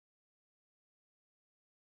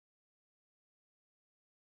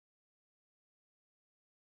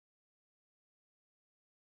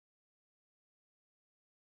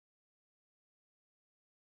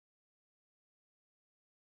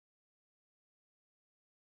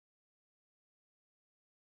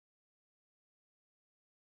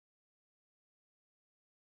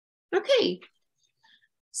Okay,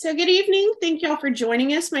 so good evening. Thank y'all for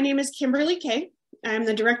joining us. My name is Kimberly Kay. I'm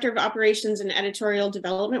the Director of Operations and Editorial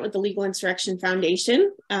Development with the Legal Insurrection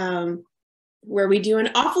Foundation, where we do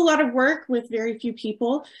an awful lot of work with very few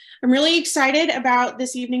people. I'm really excited about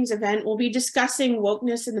this evening's event. We'll be discussing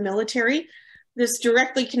wokeness in the military. This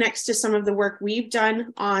directly connects to some of the work we've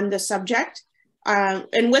done on the subject.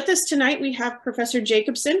 And with us tonight, we have Professor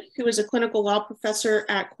Jacobson, who is a clinical law professor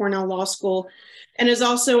at Cornell Law School and is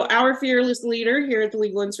also our fearless leader here at the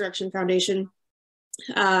Legal Insurrection Foundation.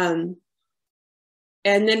 And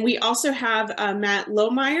then we also have Matt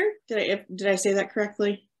Lohmeyer. Did I say that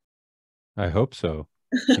correctly? I hope so.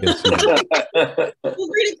 Yes, feel free to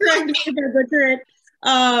correct me if I butcher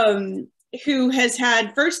it. Who has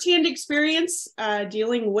had firsthand experience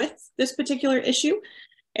dealing with this particular issue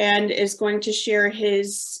and is going to share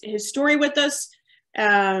his story with us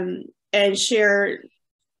and share,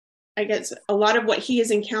 I guess, a lot of what he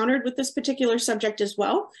has encountered with this particular subject as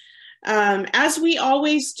well. As we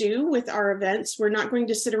always do with our events, we're not going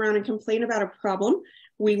to sit around and complain about a problem.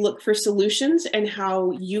 We look for solutions and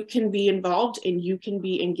how you can be involved and you can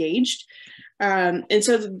be engaged. And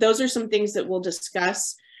so those are some things that we'll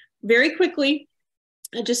discuss. Very quickly,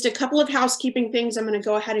 just a couple of housekeeping things I'm going to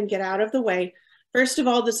go ahead and get out of the way. First of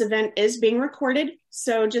all, this event is being recorded.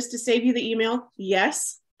 So just to save you the email,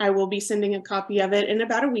 yes, I will be sending a copy of it in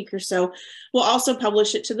about a week or so. We'll also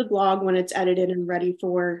publish it to the blog when it's edited and ready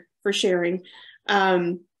for sharing.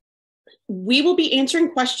 We will be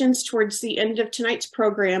answering questions towards the end of tonight's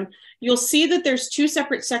program. You'll see that there's two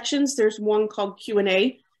separate sections. There's one called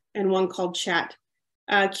Q&A and one called chat.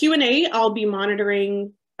 Q&A, I'll be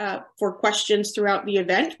monitoring for questions throughout the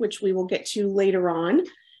event, which we will get to later on.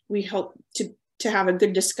 We hope to have a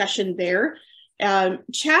good discussion there.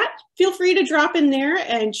 Chat, feel free to drop in there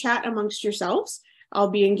and chat amongst yourselves. I'll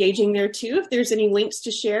be engaging there too if there's any links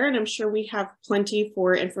to share, and I'm sure we have plenty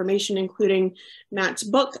for information, including Matt's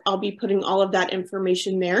book. I'll be putting all of that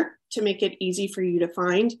information there to make it easy for you to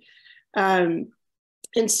find. And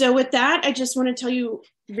so with that, I just want to tell you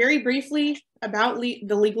very briefly about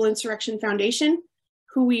the Legal Insurrection Foundation,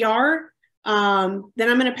 who we are. Then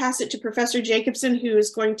I'm going to pass it to Professor Jacobson, who is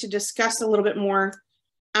going to discuss a little bit more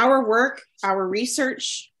our work, our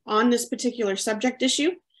research on this particular subject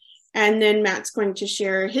issue. And then Matt's going to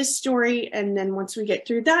share his story. And then once we get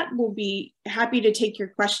through that, we'll be happy to take your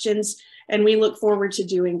questions, and we look forward to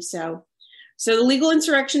doing so. So the Legal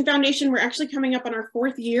Insurrection Foundation, we're actually coming up on our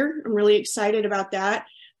 4th year. I'm really excited about that.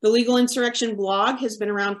 The Legal Insurrection blog has been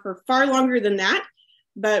around for far longer than that,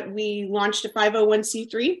 but we launched a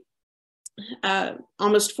 501c3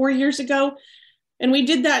 almost 4 years ago. And we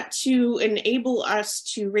did that to enable us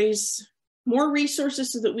to raise more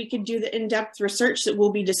resources so that we could do the in-depth research that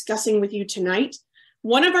we'll be discussing with you tonight.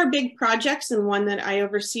 One of our big projects, and one that I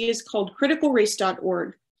oversee, is called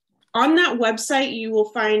criticalrace.org. On that website, you will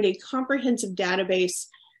find a comprehensive database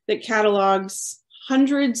that catalogs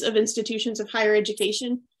hundreds of institutions of higher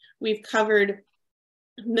education. We've covered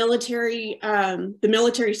the military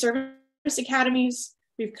service academies.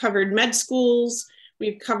 We've covered med schools.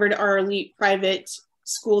 We've covered our elite private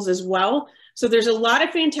schools as well. So there's a lot of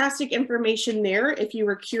fantastic information there if you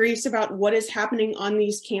were curious about what is happening on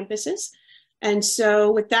these campuses. And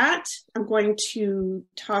so with that, I'm going to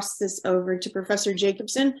toss this over to Professor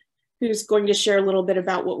Jacobson, who's going to share a little bit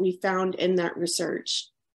about what we found in that research.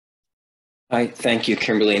 Thank you,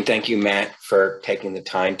 Kimberly, and thank you, Matt, for taking the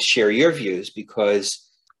time to share your views, because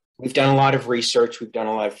we've done a lot of research, we've done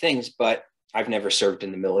a lot of things, but I've never served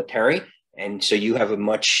in the military. And so you have a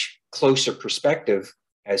much closer perspective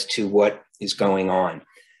as to what is going on.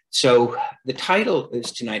 So the title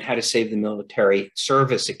is tonight, How to Save the Military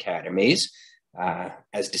Service Academies,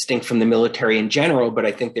 as distinct from the military in general, but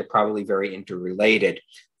I think they're probably very interrelated,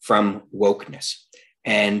 from wokeness.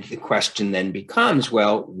 And the question then becomes,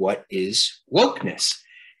 well, what is wokeness?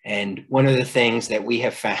 And one of the things that we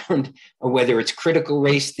have found, whether it's critical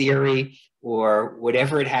race theory or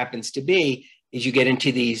whatever it happens to be, is you get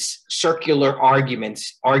into these circular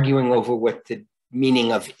arguments, arguing over what the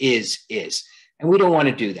meaning of is. And we don't want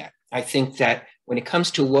to do that. I think that when it comes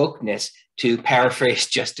to wokeness, to paraphrase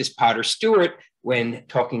Justice Potter Stewart when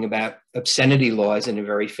talking about obscenity laws in a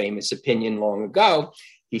very famous opinion long ago,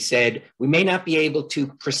 he said, we may not be able to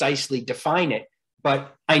precisely define it,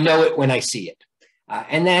 but I know it when I see it.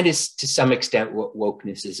 And that is to some extent what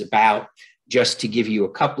wokeness is about. Just to give you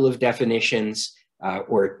a couple of definitions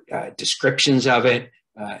or descriptions of it,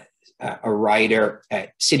 a writer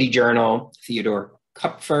at City Journal, Theodore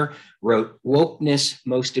Kupfer, wrote, wokeness,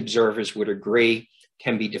 most observers would agree,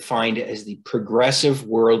 can be defined as the progressive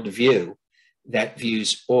worldview that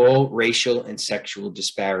views all racial and sexual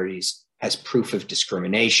disparities as proof of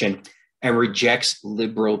discrimination and rejects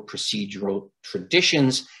liberal procedural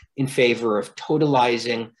traditions in favor of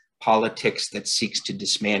totalizing politics that seeks to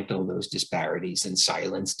dismantle those disparities and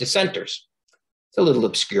silence dissenters. It's a little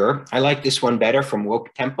obscure. I like this one better from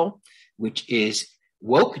Woke Temple, which is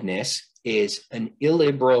wokeness is an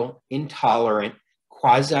illiberal, intolerant,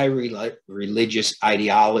 quasi-religious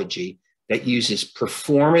ideology that uses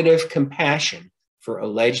performative compassion for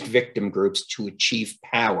alleged victim groups to achieve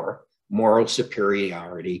power, moral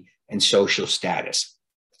superiority, and social status.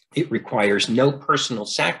 It requires no personal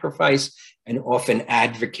sacrifice and often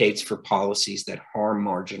advocates for policies that harm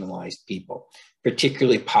marginalized people,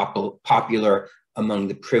 particularly popular among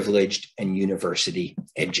the privileged and university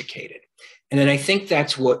educated. And then I think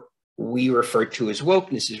that's what we refer to as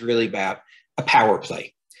wokeness is really about a power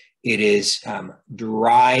play. It is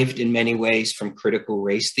derived in many ways from critical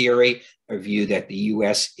race theory, a view that the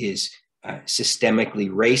US is systemically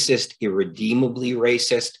racist, irredeemably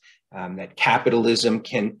racist, that capitalism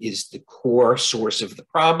is the core source of the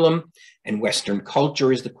problem, and Western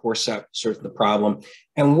culture is the core source of the problem.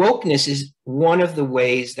 And wokeness is one of the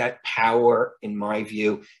ways that power, in my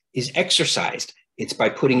view, is exercised. It's by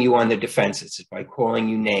putting you on the defenses, it's by calling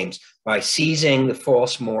you names, by seizing the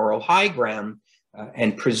false moral high ground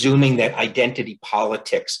and presuming that identity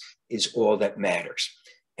politics is all that matters.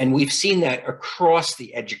 And we've seen that across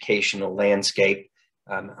the educational landscape.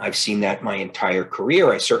 I've seen that my entire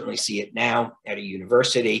career. I certainly see it now at a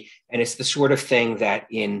university. And it's the sort of thing that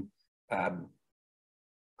in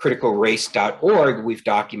criticalrace.org, we've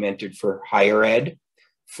documented for higher ed,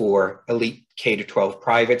 for elite K-12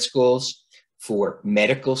 private schools, for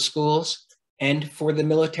medical schools, and for the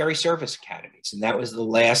military service academies. And that was the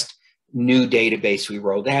last new database we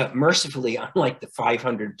rolled out. Mercifully, unlike the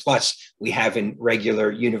 500 plus we have in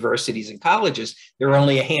regular universities and colleges, there are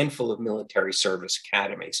only a handful of military service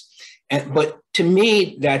academies. But to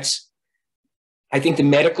me, I think the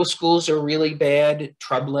medical schools are really bad,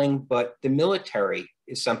 troubling, but the military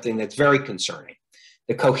is something that's very concerning.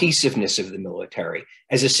 The cohesiveness of the military.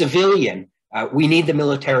 As a civilian, we need the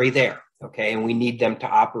military there, okay? And we need them to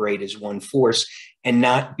operate as one force and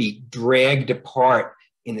not be dragged apart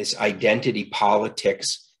in this identity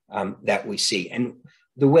politics that we see. And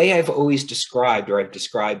the way I've always described, or I've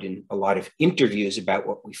described in a lot of interviews about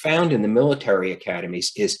what we found in the military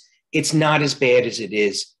academies, is it's not as bad as it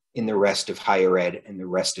is in the rest of higher ed and the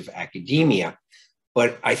rest of academia.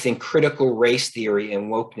 But I think critical race theory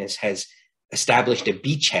and wokeness has established a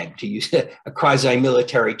beachhead, to use a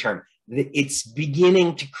quasi-military term. It's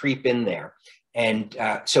beginning to creep in there. And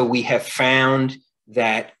so we have found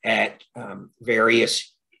that at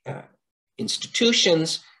various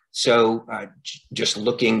institutions, so just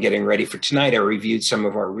getting ready for tonight, I reviewed some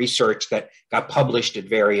of our research that got published at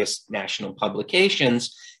various national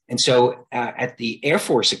publications. And so at the Air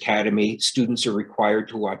Force Academy, students are required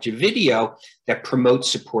to watch a video that promotes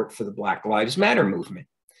support for the Black Lives Matter movement.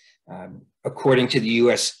 According to the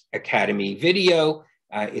US Academy video,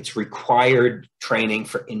 it's required training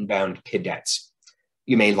for inbound cadets.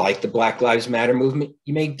 You may like the Black Lives Matter movement,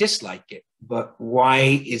 you may dislike it, but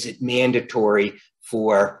why is it mandatory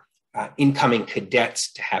for incoming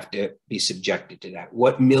cadets to have to be subjected to that?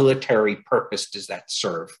 What military purpose does that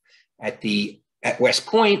serve? At West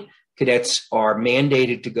Point, cadets are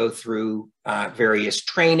mandated to go through various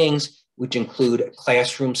trainings, which include a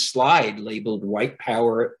classroom slide labeled White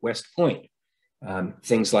Power at West Point,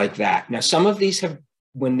 things like that. Now, some of these have,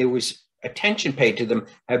 when there was attention paid to them,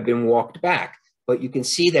 have been walked back. But you can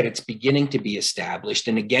see that it's beginning to be established.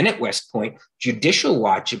 And again, at West Point, Judicial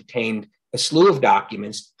Watch obtained a slew of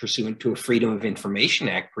documents pursuant to a Freedom of Information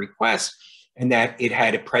Act request, and that it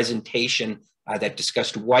had a presentation that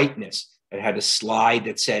discussed whiteness. It had a slide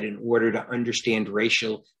that said, in order to understand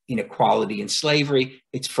racial inequality and slavery,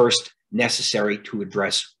 it's first necessary to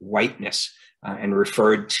address whiteness, and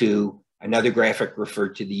referred to, another graphic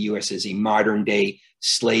referred to the US as a modern day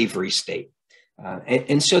slavery state.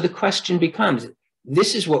 And so the question becomes,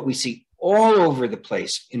 this is what we see all over the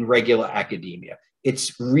place in regular academia.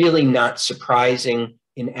 It's really not surprising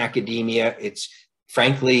in academia.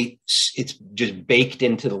 Frankly, it's just baked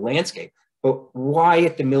into the landscape. But why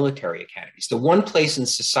at the military academies? The one place in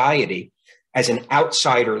society, as an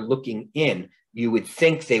outsider looking in, you would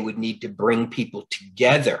think they would need to bring people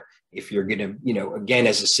together. If you're going to, again,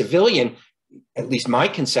 as a civilian, at least my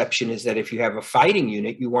conception is that if you have a fighting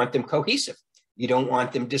unit, you want them cohesive. You don't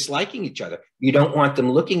want them disliking each other. You don't want them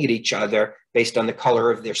looking at each other based on the color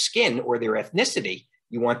of their skin or their ethnicity.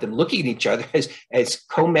 You want them looking at each other as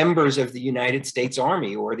co-members of the United States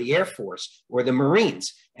Army or the Air Force or the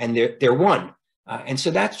Marines, and they're one. And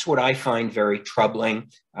so that's what I find very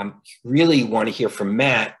troubling. I really want to hear from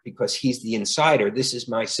Matt because he's the insider. This is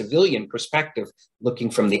my civilian perspective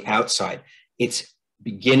looking from the outside. It's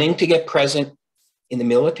beginning to get present in the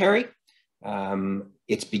military.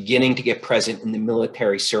 It's beginning to get present in the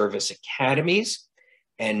military service academies.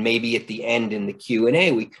 And maybe at the end in the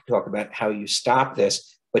Q&A, we could talk about how you stop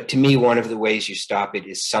this. But to me, one of the ways you stop it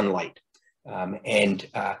is sunlight.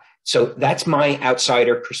 So that's my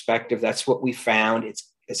outsider perspective. That's what we found.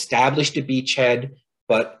 It's established a beachhead,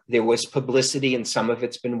 but there was publicity and some of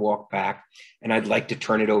it's been walked back. And I'd like to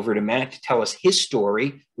turn it over to Matt to tell us his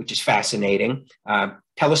story, which is fascinating.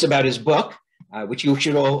 Tell us about his book, which you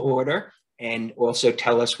should all order, and also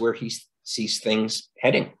tell us where he sees things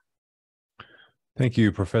heading. Thank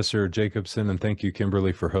you, Professor Jacobson, and thank you,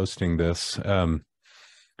 Kimberly, for hosting this.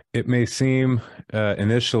 It may seem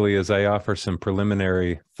initially, as I offer some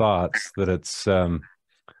preliminary thoughts, that it's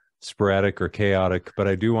sporadic or chaotic, but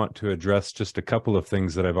I do want to address just a couple of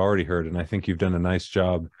things that I've already heard, and I think you've done a nice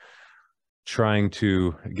job trying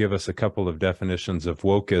to give us a couple of definitions of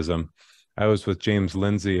wokeism. I was with James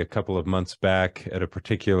Lindsay a couple of months back at a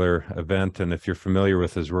particular event, and if you're familiar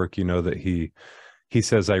with his work, you know that he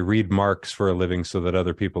says, I read Marx for a living so that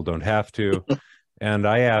other people don't have to. And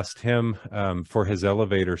I asked him for his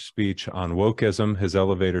elevator speech on wokeism, his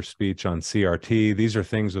elevator speech on CRT. These are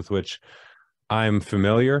things with which I'm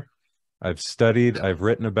familiar. I've studied, I've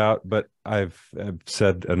written about, but I've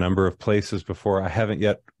said a number of places before, I haven't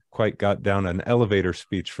yet quite got down an elevator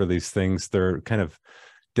speech for these things. They're kind of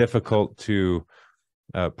difficult to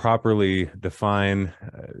properly define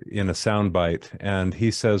in a soundbite. And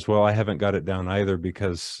he says, well, I haven't got it down either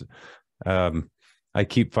because I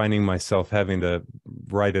keep finding myself having to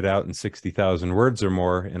write it out in 60,000 words or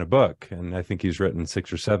more in a book. And I think he's written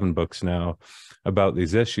 6 or 7 books now about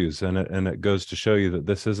these issues. And it goes to show you that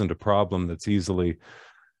this isn't a problem that's easily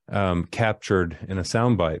captured in a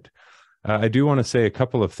soundbite. I do want to say a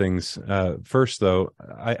couple of things. First, though,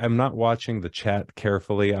 I'm not watching the chat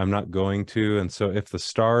carefully. I'm not going to. And so if the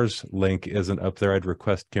STARS link isn't up there, I'd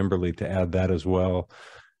request Kimberly to add that as well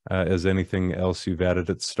as anything else you've added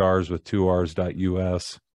at stars with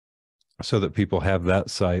 2rs.us so that people have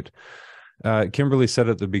that site. Kimberly said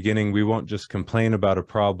at the beginning, we won't just complain about a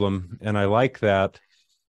problem. And I like that.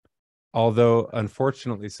 Although,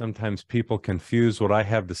 unfortunately, sometimes people confuse what I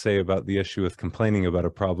have to say about the issue with complaining about a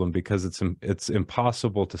problem because it's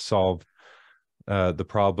impossible to solve the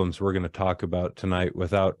problems we're going to talk about tonight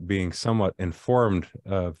without being somewhat informed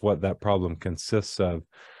of what that problem consists of.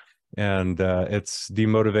 And it's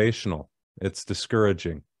demotivational. It's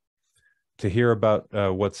discouraging. To hear about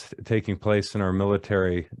what's taking place in our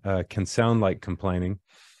military can sound like complaining.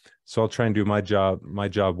 So I'll try and do my job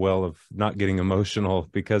well of not getting emotional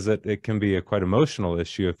because it can be a quite emotional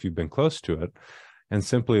issue if you've been close to it, and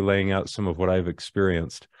simply laying out some of what I've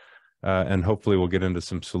experienced. And hopefully we'll get into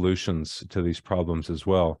some solutions to these problems as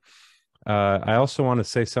well. I also want to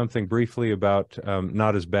say something briefly about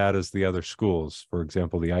not as bad as the other schools, for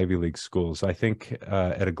example, the Ivy League schools. I think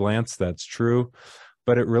at a glance that's true,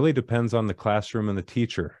 but it really depends on the classroom and the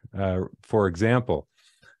teacher. For example,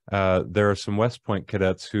 there are some West Point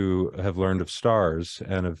cadets who have learned of STARS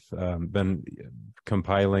and have been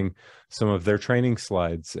compiling some of their training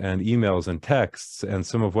slides and emails and texts and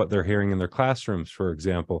some of what they're hearing in their classrooms, for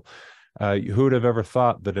example. Who would have ever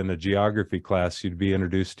thought that in a geography class you'd be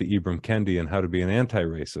introduced to Ibram Kendi and how to be an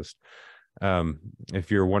anti-racist?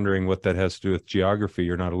 If you're wondering what that has to do with geography,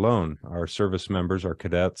 you're not alone. Our service members, our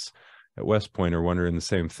cadets at West Point are wondering the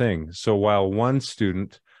same thing. So while one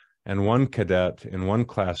student and one cadet in one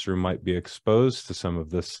classroom might be exposed to some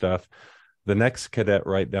of this stuff, the next cadet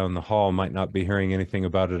right down the hall might not be hearing anything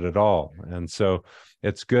about it at all. And so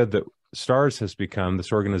it's good that STARS has become,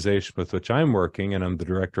 this organization with which I'm working, and I'm the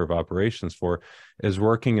director of operations for, is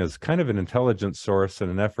working as kind of an intelligence source in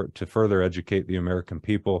an effort to further educate the American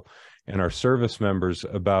people and our service members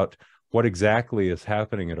about what exactly is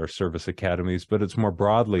happening at our service academies, but it's more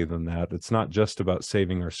broadly than that. It's not just about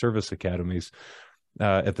saving our service academies.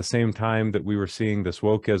 At the same time that we were seeing this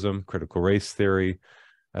wokeism, critical race theory,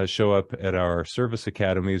 show up at our service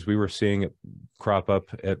academies, we were seeing it crop up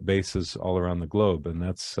at bases all around the globe. And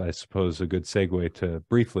that's, I suppose, a good segue to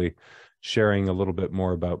briefly sharing a little bit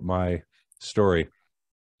more about my story.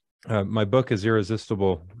 My book is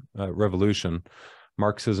Irresistible Revolution,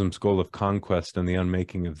 Marxism's Goal of Conquest and the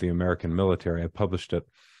Unmaking of the American Military. I published it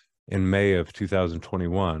in May of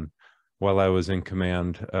 2021. While I was in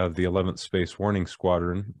command of the 11th Space Warning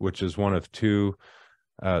Squadron, which is one of 2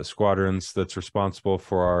 squadrons that's responsible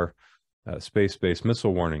for our space-based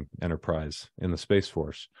missile warning enterprise in the Space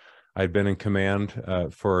Force. I'd been in command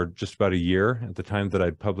for just about a year at the time that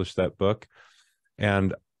I'd published that book,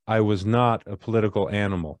 and I was not a political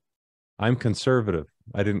animal. I'm conservative.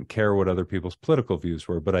 I didn't care what other people's political views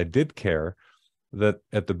were, but I did care that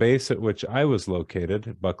at the base at which I was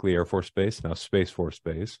located, Buckley Air Force Base, now Space Force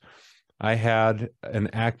Base, I had an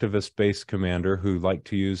activist base commander who liked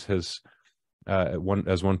to use his, as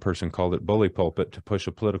one person called it, bully pulpit to push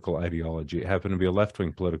a political ideology. It happened to be a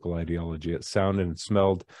left-wing political ideology. It sounded and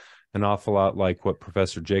smelled an awful lot like what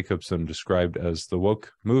Professor Jacobson described as the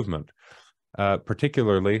woke movement.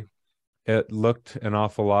 Particularly, it looked an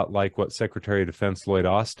awful lot like what Secretary of Defense Lloyd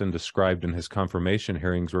Austin described in his confirmation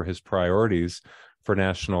hearings were his priorities for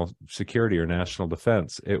national security or national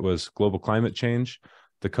defense. It was global climate change,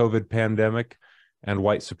 the COVID pandemic, and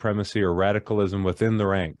white supremacy or radicalism within the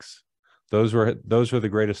ranks. Those were the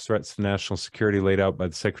greatest threats to national security laid out by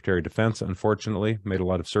the Secretary of Defense. Unfortunately, made a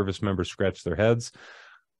lot of service members scratch their heads.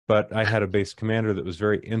 But I had a base commander that was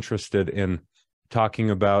very interested in talking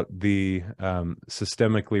about the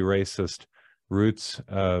systemically racist roots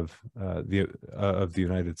of the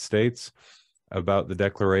United States, about the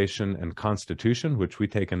Declaration and Constitution, which we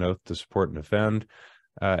take an oath to support and defend,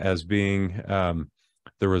 as being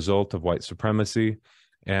the result of white supremacy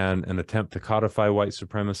and an attempt to codify white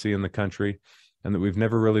supremacy in the country, and that we've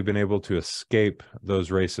never really been able to escape those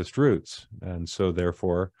racist roots. And so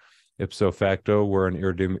therefore, ipso facto, we're an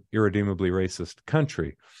irredeemably racist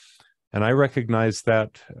country. And I recognized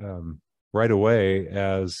that right away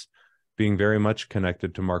as being very much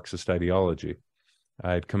connected to Marxist ideology.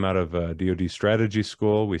 I had come out of DoD strategy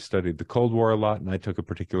school. We studied the Cold War a lot, and I took a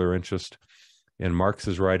particular interest in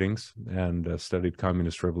Marx's writings and studied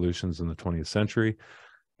communist revolutions in the 20th century.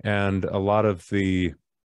 And a lot of the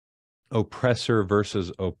oppressor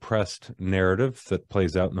versus oppressed narrative that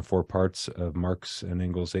plays out in the 4 parts of Marx and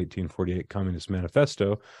Engels' 1848 Communist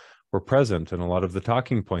Manifesto were present in a lot of the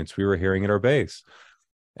talking points we were hearing at our base.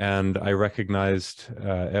 And I recognized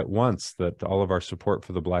at once that all of our support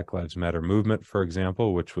for the Black Lives Matter movement, for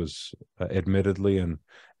example, which was admittedly and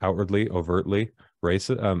outwardly, overtly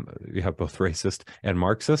racist, you have both racist and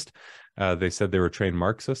Marxist. They said they were trained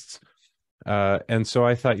Marxists. And so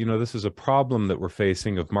I thought, this is a problem that we're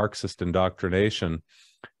facing of Marxist indoctrination.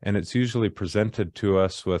 And it's usually presented to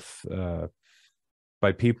us with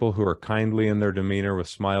by people who are kindly in their demeanor with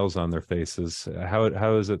smiles on their faces.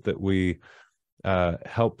 How is it that we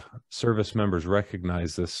help service members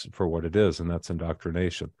recognize this for what it is, and that's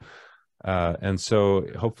indoctrination? And so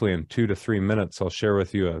hopefully in 2 to 3 minutes, I'll share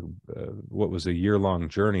with you what was a year-long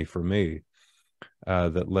journey for me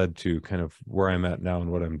that led to kind of where I'm at now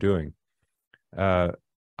and what I'm doing.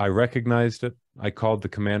 I recognized it. I called the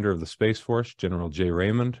commander of the Space Force, General J.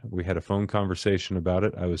 Raymond. We had a phone conversation about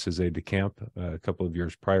it. I was his aide-de-camp a couple of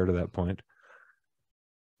years prior to that point.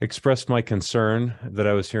 Expressed my concern that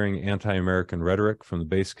I was hearing anti-American rhetoric from the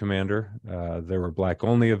base commander. There were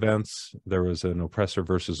Black-only events. There was an oppressor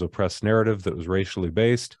versus oppressed narrative that was racially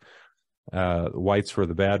based. Whites were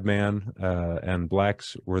the bad man, and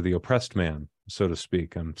Blacks were the oppressed man, so to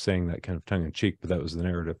speak. I'm saying that kind of tongue-in-cheek, but that was the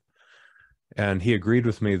narrative. And he agreed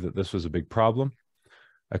with me that this was a big problem.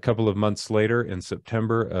 A couple of months later, in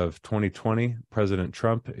September of 2020, President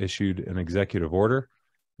Trump issued an executive order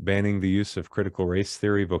banning the use of critical race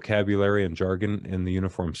theory, vocabulary, and jargon in the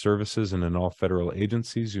uniformed services and in all federal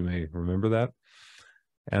agencies. You may remember that.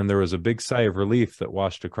 And there was a big sigh of relief that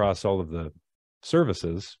washed across all of the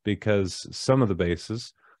services, because some of the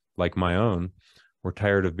bases, like my own, were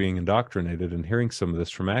tired of being indoctrinated and hearing some of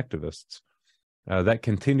this from activists. That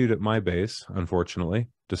continued at my base, unfortunately,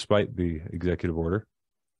 despite the executive order.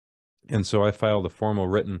 And so I filed a formal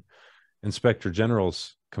written Inspector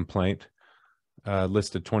General's complaint,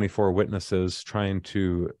 listed 24 witnesses, trying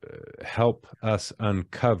to help us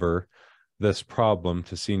uncover this problem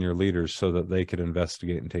to senior leaders so that they could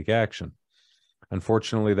investigate and take action.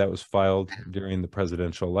 Unfortunately, that was filed during the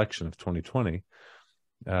presidential election of 2020,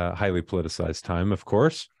 highly politicized time, of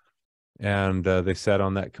course. And they sat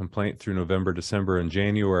on that complaint through November, December, and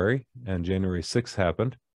January 6th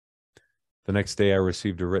happened. The next day, I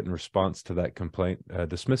received a written response to that complaint,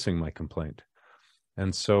 dismissing my complaint.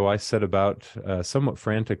 And so I set about somewhat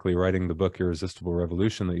frantically writing the book, Irresistible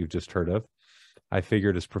Revolution, that you've just heard of. I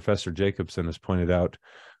figured, as Professor Jacobson has pointed out,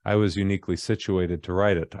 I was uniquely situated to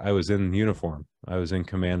write it. I was in uniform. I was in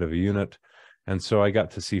command of a unit. And so I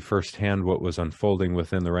got to see firsthand what was unfolding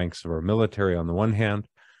within the ranks of our military on the one hand,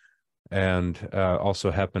 and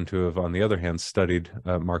also happened to have, on the other hand, studied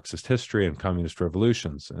Marxist history and communist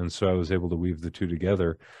revolutions. And so I was able to weave the two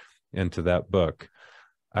together into that book.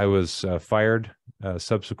 I was fired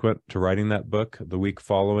subsequent to writing that book. The week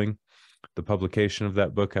following the publication of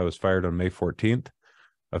that book, I was fired on May 14th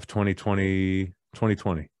of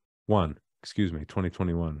 2021. Excuse me,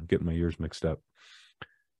 2021. I'm getting my years mixed up.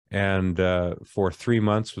 And for 3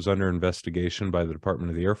 months was under investigation by the Department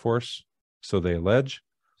of the Air Force, so they allege.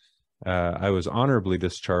 I was honorably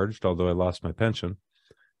discharged, although I lost my pension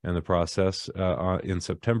in the process in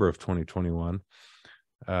September of 2021.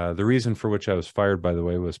 The reason for which I was fired, by the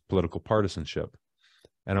way, was political partisanship.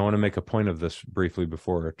 And I want to make a point of this briefly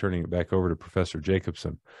before turning it back over to Professor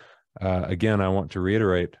Jacobson. Again, I want to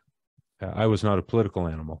reiterate, I was not a political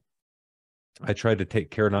animal. I tried to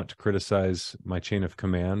take care not to criticize my chain of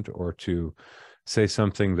command or to say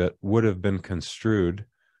something that would have been construed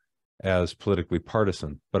as politically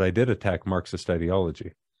partisan, but I did attack Marxist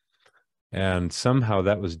ideology. And somehow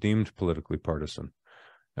that was deemed politically partisan.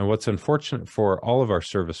 And what's unfortunate for all of our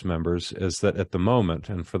service members is that at the moment,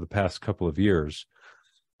 and for the past couple of years,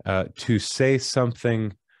 to say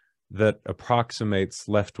something that approximates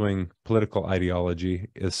left-wing political ideology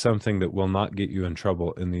is something that will not get you in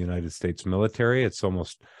trouble in the United States military. It's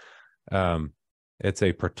almost, it's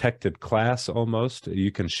a protected class almost. You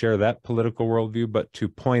can share that political worldview, but to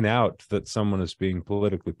point out that someone is being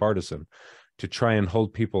politically partisan, to try and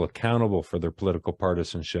hold people accountable for their political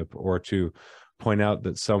partisanship, or to point out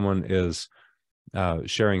that someone is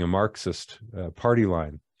sharing a Marxist party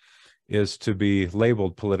line, is to be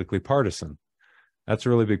labeled politically partisan. That's a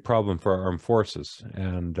really big problem for our armed forces.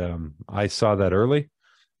 And I saw that early,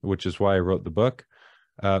 which is why I wrote the book.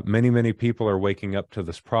 Many people are waking up to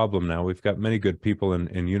this problem now. We've got many good people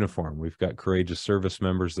in uniform. We've got courageous service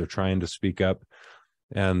members. They're trying to speak up.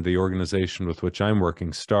 And the organization with which I'm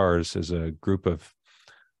working, STARS, is a group of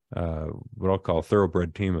what I'll call a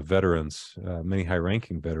thoroughbred team of veterans, many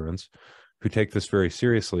high-ranking veterans, who take this very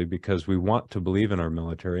seriously because we want to believe in our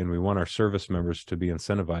military and we want our service members to be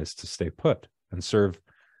incentivized to stay put and serve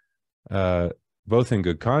both in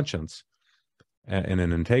good conscience and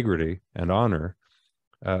in integrity and honor,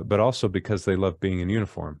 but also because they love being in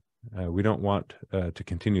uniform. We don't want to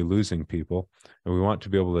continue losing people, and we want to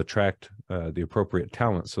be able to attract the appropriate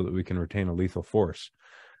talent so that we can retain a lethal force.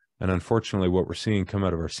 And unfortunately, what we're seeing come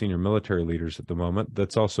out of our senior military leaders at the moment,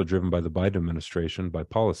 that's also driven by the Biden administration, by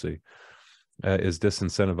policy, is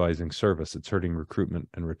disincentivizing service. It's hurting recruitment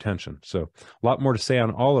and retention. So a lot more to say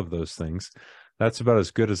on all of those things. That's about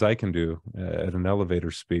as good as I can do at an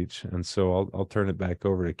elevator speech. And so I'll turn it back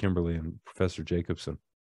over to Kimberly and Professor Jacobson,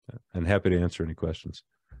 and happy to answer any questions.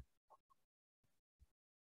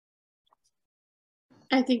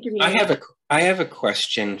 I think you're I have a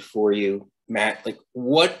question for you, Matt. Like,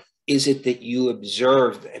 what is it that you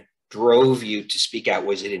observed that drove you to speak out?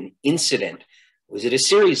 Was it an incident? Was it a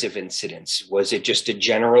series of incidents? Was it just a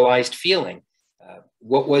generalized feeling?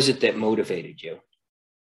 What was it that motivated you?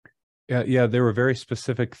 Yeah, there were very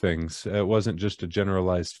specific things. It wasn't just a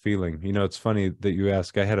generalized feeling. You know, it's funny that you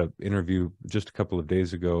ask. I had an interview just a couple of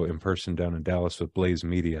days ago in person down in Dallas with Blaze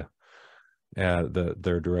Media,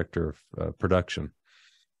 their director of production.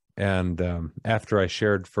 And after I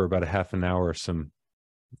shared for about a half an hour some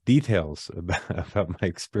details about my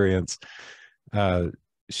experience,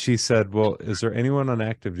 she said, well, is there anyone on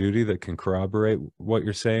active duty that can corroborate what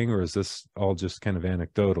you're saying, or is this all just kind of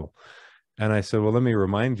anecdotal? And I said, well, let me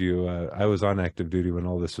remind you, I was on active duty when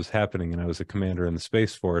all this was happening, and I was a commander in the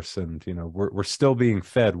Space Force. And, you know, we're still being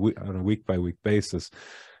fed on a week-by-week basis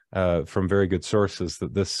from very good sources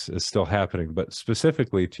that this is still happening. But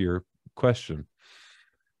specifically to your question,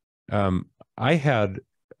 I had,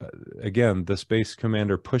 again, the space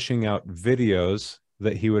commander pushing out videos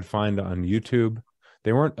that he would find on YouTube.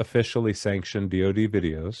 They weren't officially sanctioned DoD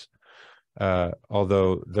videos,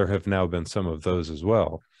 although there have now been some of those as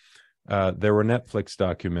well. There were Netflix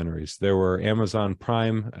documentaries. There were Amazon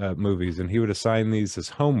Prime movies, and he would assign these as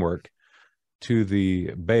homework to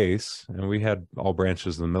the base, and we had all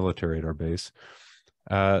branches of the military at our base,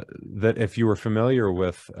 that if you were familiar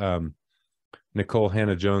with Nicole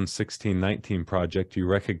Hannah-Jones' 1619 project, you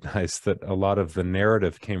recognize that a lot of the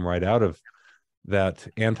narrative came right out of that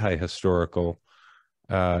anti-historical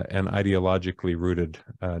and ideologically rooted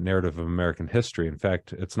narrative of American history. In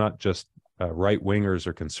fact, it's not just right-wingers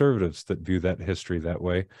or conservatives that view that history that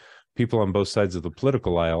way. People on both sides of the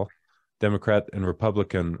political aisle, Democrat and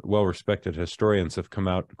Republican, well-respected historians have come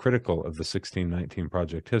out critical of the 1619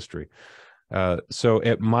 project history. So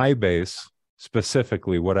at my base,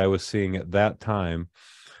 specifically, what I was seeing at that time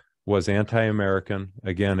was anti-American.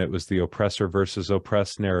 Again, it was the oppressor versus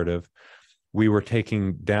oppressed narrative. We were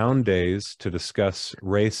taking down days to discuss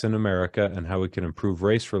race in America and how we can improve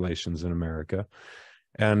race relations in America.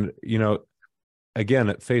 And, you know, again,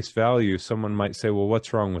 at face value, someone might say, well,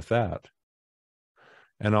 what's wrong with that?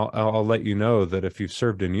 And I'll let you know that if you've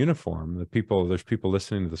served in uniform, there's people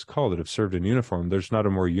listening to this call that have served in uniform. There's not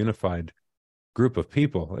a more unified group of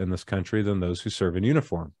people in this country than those who serve in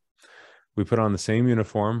uniform. We put on the same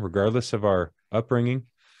uniform, regardless of our upbringing,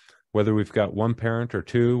 whether we've got one parent or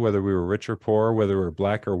two, whether we were rich or poor, whether we're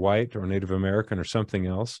black or white or Native American or something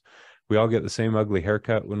else. We all get the same ugly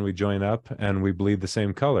haircut when we join up, and we bleed the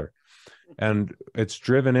same color. And it's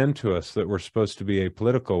driven into us that we're supposed to be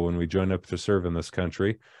apolitical when we join up to serve in this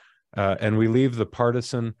country. And we leave the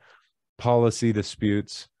partisan policy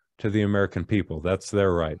disputes to the American people. That's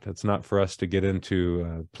their right. It's not for us to get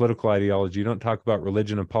into political ideology. You don't talk about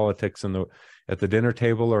religion and politics at the dinner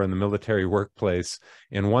table or in the military workplace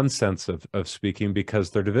in one sense of speaking, because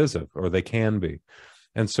they're divisive, or they can be.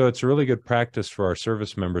 And so it's a really good practice for our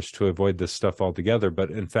service members to avoid this stuff altogether.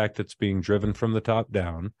 But in fact, it's being driven from the top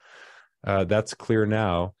down. That's clear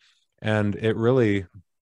now. And it really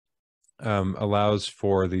allows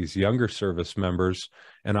for these younger service members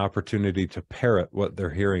an opportunity to parrot what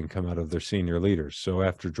they're hearing come out of their senior leaders. So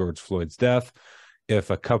after George Floyd's death,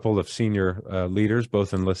 if a couple of senior leaders,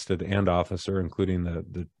 both enlisted and officer, including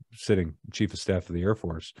the sitting chief of staff of the Air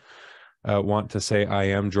Force, want to say, I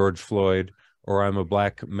am George Floyd, or I'm a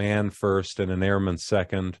black man first and an airman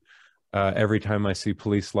second, every time I see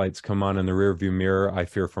police lights come on in the rearview mirror, I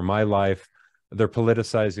fear for my life. They're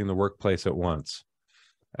politicizing the workplace at once.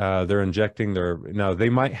 They're injecting now they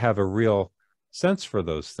might have a real sense for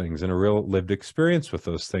those things and a real lived experience with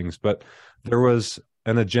those things, but there was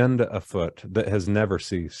an agenda afoot that has never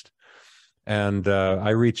ceased. And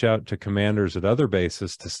I reach out to commanders at other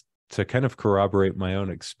bases to kind of corroborate my own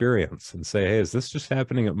experience and say, hey, is this just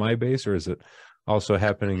happening at my base, or is it also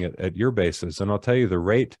happening at your bases? And I'll tell you, the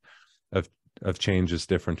rate of change is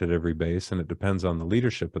different at every base, and it depends on the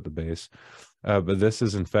leadership at the base. But this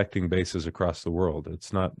is infecting bases across the world.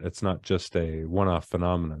 It's not just a one-off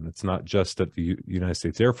phenomenon. It's not just at the United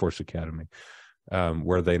States Air Force Academy,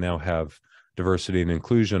 where they now have diversity and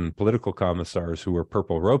inclusion political commissars who wear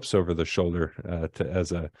purple ropes over the shoulder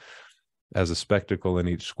as a spectacle in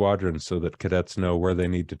each squadron, so that cadets know where they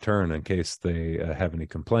need to turn in case they have any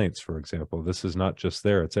complaints, for example. This is not just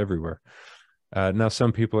there, it's everywhere. Now,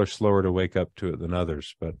 some people are slower to wake up to it than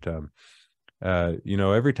others, but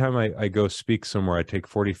every time I go speak somewhere, I take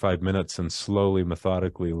 45 minutes and slowly,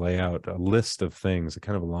 methodically lay out a list of things, a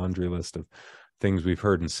kind of a laundry list of things we've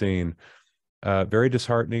heard and seen. Very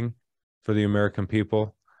disheartening for the American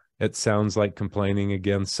people. It sounds like complaining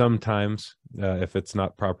again sometimes, if it's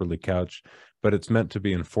not properly couched, but it's meant to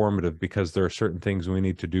be informative, because there are certain things we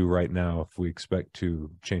need to do right now if we expect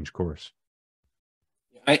to change course.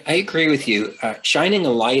 I agree with you. Shining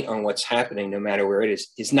a light on what's happening, no matter where it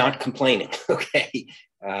is not complaining. Okay.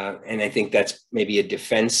 And I think that's maybe a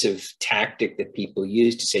defensive tactic that people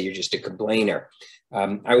use to say you're just a complainer.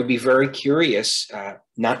 I would be very curious,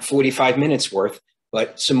 not 45 minutes worth,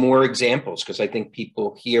 but some more examples, because I think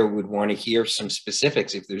people here would want to hear some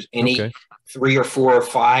specifics. If there's any 3 or 4 or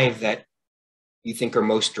 5 that you think are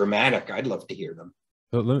most dramatic, I'd love to hear them.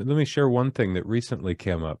 Let me share one thing that recently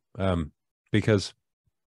came up, because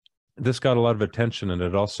this got a lot of attention, and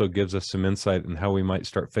it also gives us some insight in how we might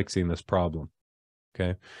start fixing this problem.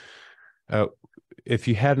 Okay. If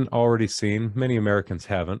you hadn't already seen, many Americans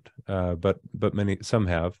haven't, but some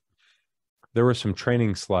have. There were some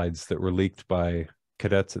training slides that were leaked by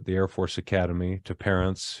cadets at the Air Force Academy to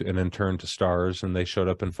parents, and in turn to stars, and they showed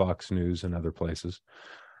up in Fox News and other places.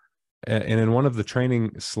 And in one of the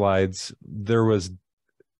training slides, there was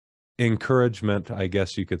encouragement, I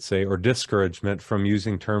guess you could say, or discouragement from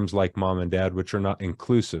using terms like mom and dad, which are not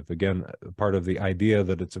inclusive. Again, part of the idea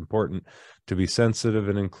that it's important to be sensitive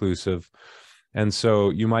and inclusive. And so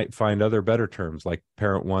you might find other better terms like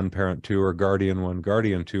parent 1, parent 2, or guardian 1,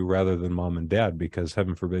 guardian 2, rather than mom and dad, because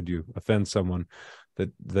heaven forbid you offend someone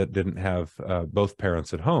that didn't have both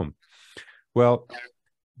parents at home. Well,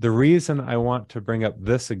 the reason I want to bring up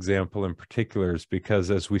this example in particular is because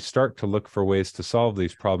as we start to look for ways to solve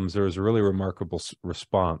these problems, there was a really remarkable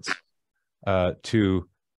response to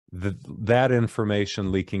that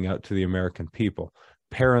information leaking out to the American people.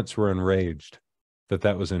 Parents were enraged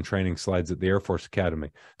that was in training slides at the Air Force Academy.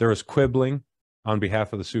 There was quibbling on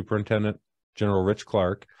behalf of the superintendent, General Rich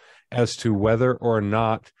Clark, as to whether or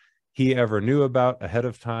not he ever knew about ahead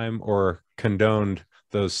of time or condoned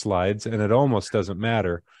those slides, and it almost doesn't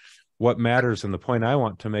matter. What matters, and the point I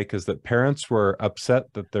want to make, is that parents were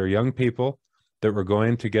upset that their young people that were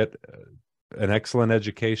going to get an excellent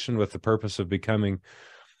education with the purpose of becoming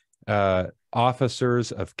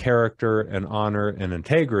officers of character and honor and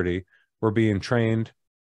integrity were being trained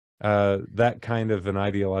that kind of an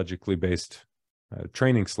ideologically based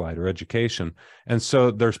training slide or education. And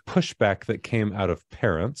so there's pushback that came out of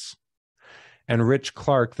parents. And Rich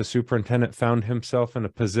Clark, the superintendent, found himself in a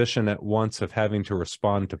position at once of having to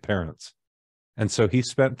respond to parents. And so he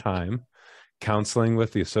spent time counseling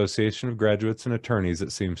with the Association of Graduates and Attorneys,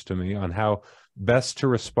 it seems to me, on how best to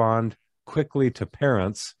respond quickly to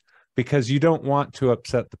parents, because you don't want to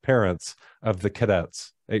upset the parents of the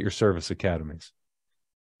cadets at your service academies.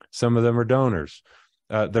 Some of them are donors.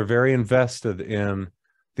 They're very invested in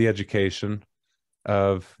the education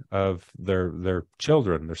of their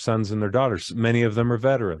children, their sons and their daughters. Many of them are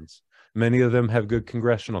veterans. Many of them have good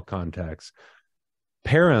congressional contacts.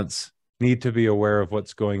 Parents need to be aware of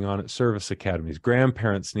what's going on at service academies.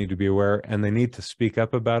 Grandparents need to be aware, and they need to speak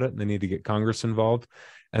up about it. And they need to get Congress involved,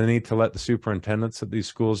 and they need to let the superintendents at these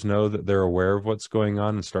schools know that they're aware of what's going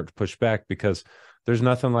on and start to push back, because there's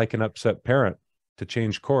nothing like an upset parent to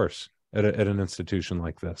change course at an institution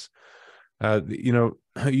like this. You know,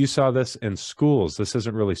 you saw this in schools. This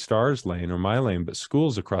isn't really Star's lane or my lane, but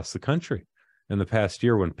schools across the country in the past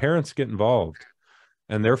year, when parents get involved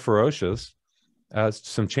and they're ferocious,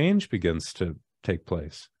 some change begins to take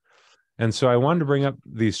place. And so I wanted to bring up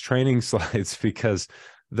these training slides because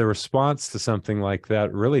the response to something like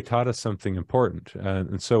that really taught us something important.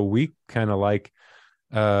 And so we kind of like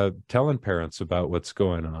telling parents about what's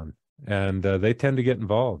going on, and they tend to get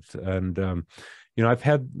involved. And, you know, I've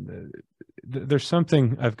had, there's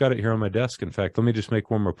something, I've got it here on my desk. In fact, let me just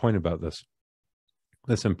make one more point about this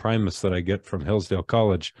imprimis that I get from Hillsdale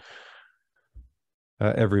College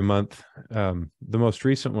every month. The most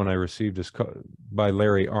recent one I received is by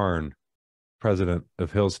Larry Arnn, president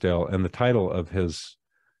of Hillsdale, and the title of his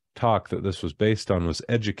talk that this was based on was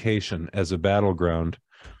Education as a Battleground.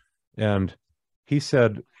 And he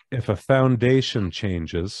said, if a foundation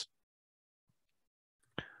changes,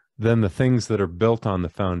 then the things that are built on the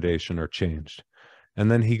foundation are changed.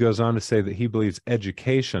 And then he goes on to say that he believes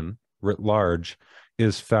education writ large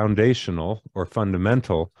is foundational or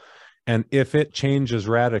fundamental. And if it changes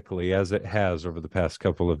radically, as it has over the past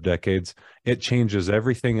couple of decades, it changes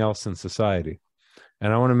everything else in society.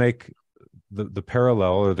 And I want to make the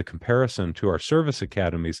parallel or the comparison to our service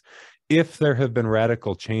academies. If there have been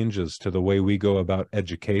radical changes to the way we go about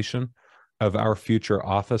education of our future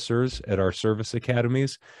officers at our service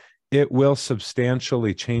academies, it will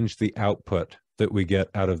substantially change the output that we get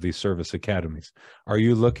out of these service academies. Are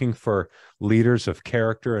you looking for leaders of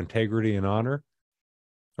character, integrity, and honor?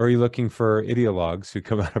 Or are you looking for ideologues who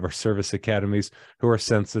come out of our service academies who are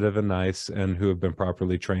sensitive and nice and who have been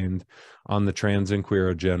properly trained on the trans and queer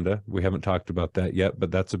agenda? We haven't talked about that yet, but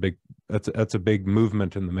that's a big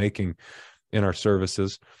movement in the making in our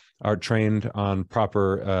services. Are trained on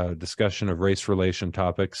proper discussion of race relation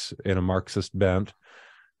topics in a Marxist bent.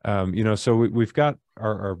 You know, so we've got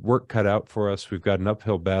our work cut out for us. We've got an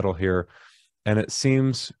uphill battle here. And it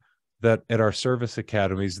seems that at our service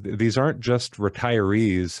academies, these aren't just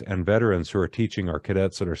retirees and veterans who are teaching our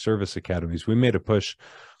cadets at our service academies. We made a push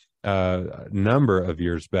a number of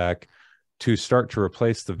years back to start to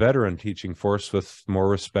replace the veteran teaching force with more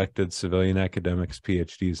respected civilian academics,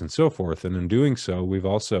 PhDs, and so forth. And in doing so, we've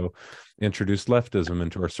also introduced leftism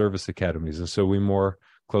into our service academies. And so we more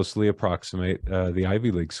closely approximate the Ivy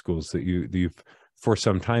League schools that you've for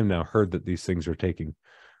some time now heard that these things are taking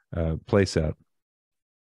place at.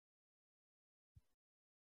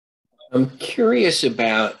 I'm curious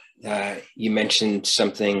about, you mentioned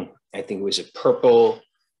something, I think it was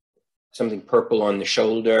something purple on the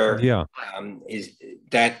shoulder. Yeah.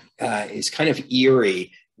 Is kind of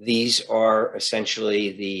eerie. These are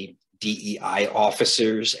essentially the DEI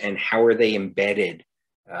officers, and how are they embedded?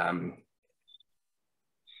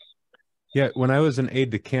 Yeah, when I was an aide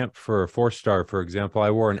de camp for a 4-star, for example,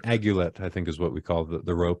 I wore an aiguilette, I think is what we call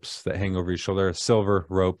the ropes that hang over your shoulder, a silver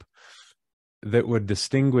rope that would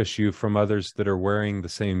distinguish you from others that are wearing the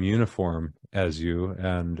same uniform as you.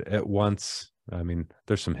 And at once, I mean,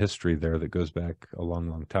 there's some history there that goes back a long,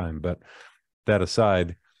 long time. But that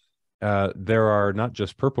aside, there are not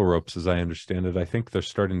just purple ropes, as I understand it. I think they're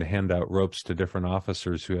starting to hand out ropes to different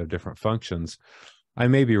officers who have different functions. I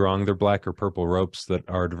may be wrong. They're black or purple ropes that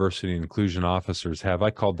our diversity and inclusion officers have. I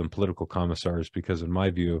called them political commissars because, in my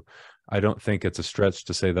view, I don't think it's a stretch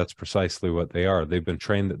to say that's precisely what they are. They've been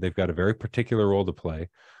trained that they've got a very particular role to play.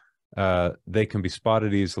 They can be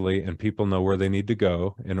spotted easily, and people know where they need to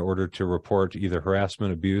go in order to report either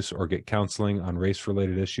harassment, abuse, or get counseling on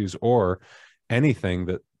race-related issues, or anything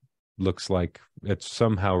that looks like it's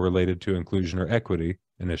somehow related to inclusion or equity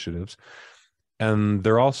initiatives. And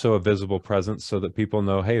they're also a visible presence so that people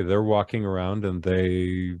know, hey, they're walking around and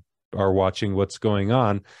they are watching what's going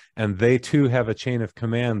on, and they too have a chain of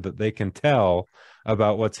command that they can tell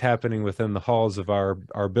about what's happening within the halls of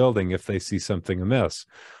our building if they see something amiss.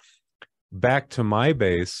 Back to my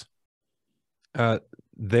base,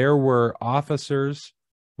 there were officers.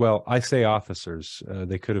 Well, I say officers,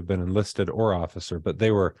 they could have been enlisted or officer, but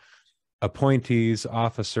they were appointees,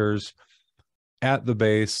 officers at the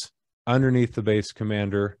base, underneath the base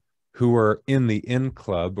commander, who were in the in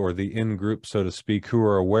club or the in group, so to speak, who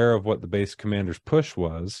were aware of what the base commander's push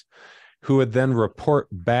was, who would then report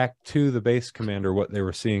back to the base commander what they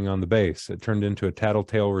were seeing on the base. It turned into a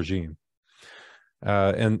tattletale regime.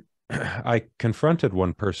 And I confronted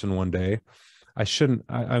one person one day. I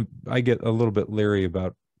get a little bit leery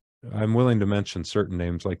about, I'm willing to mention certain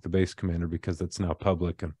names like the base commander because it's now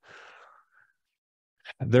public. And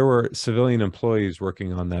there were civilian employees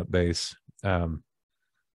working on that base,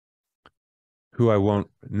 who I won't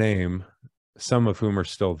name, some of whom are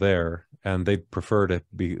still there, and they'd prefer to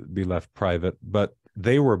be left private, but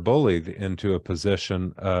they were bullied into a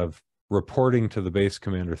position of reporting to the base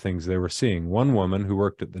commander things they were seeing. One woman who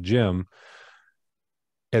worked at the gym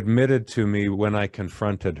admitted to me when I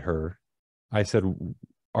confronted her, I said,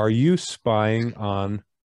 "Are you spying on,"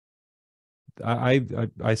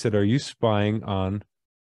 I said, "Are you spying on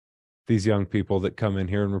these young people that come in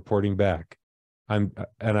here and reporting back? And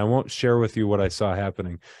I won't share with you what I saw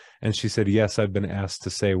happening." And she said, "Yes, I've been asked to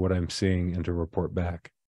say what I'm seeing and to report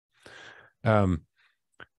back." There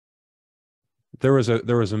was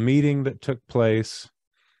a meeting that took place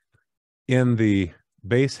in the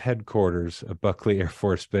base headquarters of Buckley Air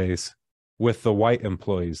Force Base with the white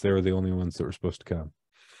employees. They were the only ones that were supposed to come.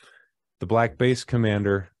 The black base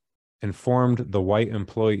commander informed the white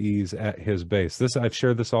employees at his base. I've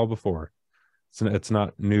shared this all before. It's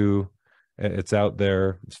not new. It's out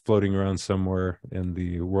there. It's floating around somewhere in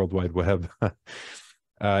the World Wide Web.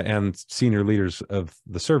 And senior leaders of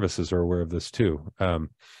the services are aware of this too.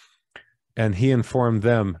 And he informed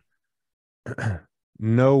them,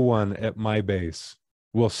 no one at my base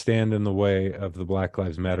will stand in the way of the Black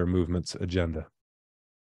Lives Matter movement's agenda.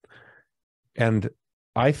 And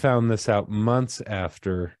I found this out months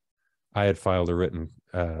after I had filed a written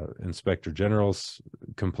Inspector General's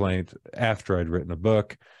complaint, after I'd written a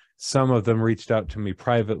book. Some of them reached out to me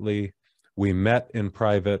privately. We met in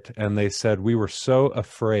private, and they said, we were so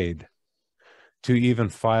afraid to even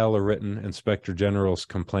file a written Inspector General's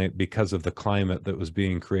complaint because of the climate that was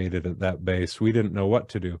being created at that base. We didn't know what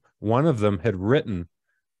to do. One of them had written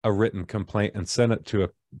a written complaint and sent it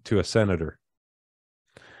to a senator.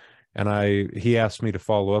 And he asked me to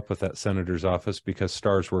follow up with that senator's office because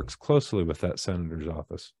STARS works closely with that senator's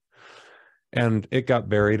office. And it got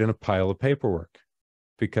buried in a pile of paperwork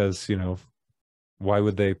because, why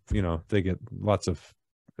would they, they get lots of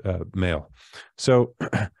mail. So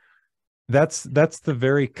that's the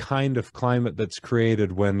very kind of climate that's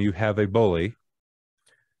created when you have a bully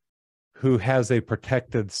who has a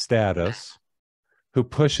protected status, who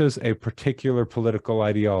pushes a particular political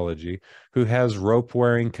ideology, who has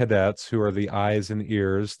rope-wearing cadets who are the eyes and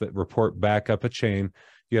ears that report back up a chain.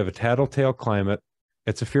 You have a tattletale climate.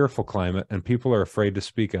 It's a fearful climate, and people are afraid to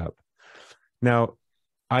speak up. Now,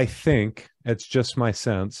 I think, it's just my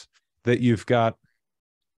sense, that you've got,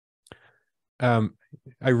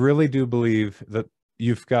 I really do believe that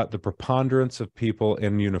you've got the preponderance of people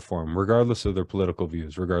in uniform, regardless of their political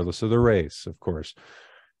views, regardless of their race, of course,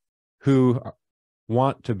 who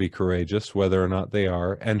want to be courageous, whether or not they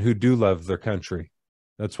are, and who do love their country.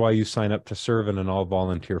 That's why you sign up to serve in an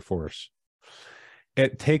all-volunteer force.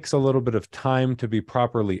 It takes a little bit of time to be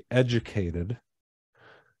properly educated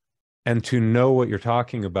and to know what you're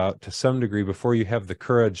talking about to some degree before you have the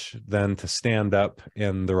courage then to stand up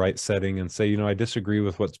in the right setting and say, I disagree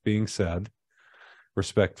with what's being said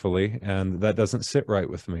respectfully, and that doesn't sit right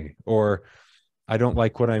with me. Or I don't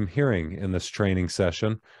like what I'm hearing in this training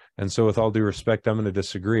session. And so with all due respect, I'm going to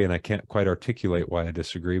disagree, and I can't quite articulate why I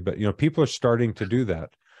disagree. But, people are starting to do that.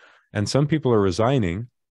 And some people are resigning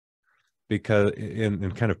because in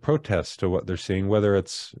kind of protest to what they're seeing, whether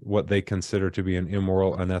it's what they consider to be an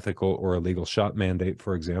immoral, unethical, or illegal shot mandate,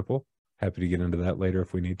 for example. Happy to get into that later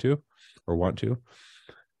if we need to or want to.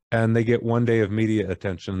 And they get one day of media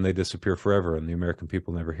attention and they disappear forever, and the American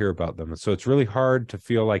people never hear about them. And so it's really hard to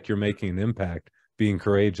feel like you're making an impact, being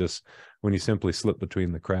courageous, when you simply slip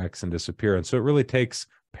between the cracks and disappear. And so it really takes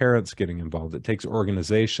parents getting involved. It takes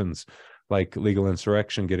organizations like Legal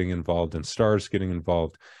Insurrection getting involved, and STARS getting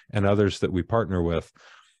involved, and others that we partner with.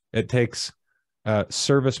 It takes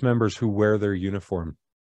service members who wear their uniform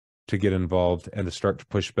to get involved and to start to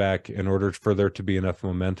push back in order for there to be enough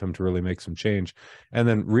momentum to really make some change. And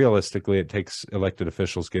then realistically, it takes elected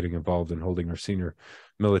officials getting involved and holding our senior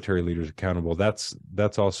military leaders accountable. That's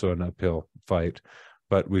also an uphill fight,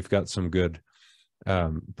 but we've got some good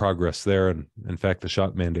progress there. And in fact, the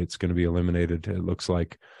shot mandate's going to be eliminated, it looks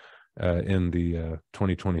like, in the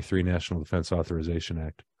 2023 National Defense Authorization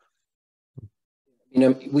Act.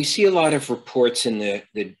 We see a lot of reports in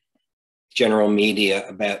the general media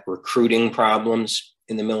about recruiting problems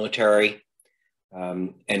in the military.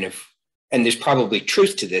 And there's probably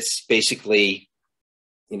truth to this. Basically,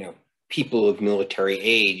 people of military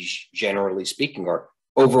age, generally speaking, are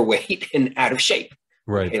overweight and out of shape.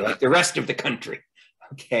 Right. Okay, like the rest of the country.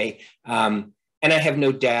 Okay. And I have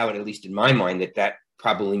no doubt, at least in my mind, that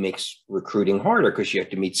probably makes recruiting harder because you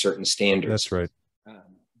have to meet certain standards. That's right.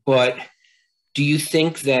 But do you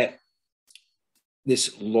think that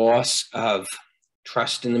this loss of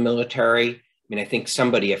trust in the military, I think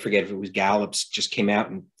somebody, I forget if it was Gallup's, just came out,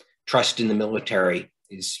 and trust in the military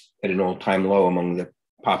is at an all-time low among the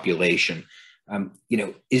population.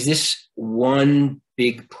 Is this one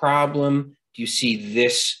big problem? Do you see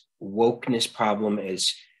this wokeness problem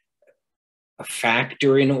as a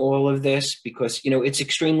factor in all of this? Because, it's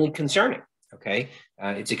extremely concerning, okay?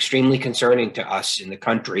 It's extremely concerning to us in the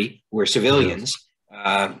country. We're civilians.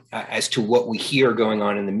 As to what we hear going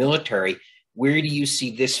on in the military. Where do you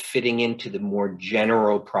see this fitting into the more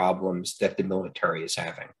general problems that the military is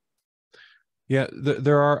having? Yeah,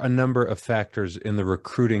 there are a number of factors in the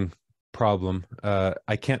recruiting problem.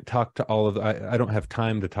 I can't talk to all of them. I don't have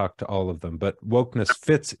time to talk to all of them, but wokeness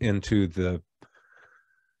fits into the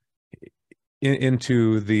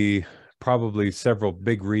probably several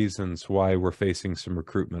big reasons why we're facing some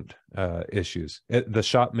recruitment issues. The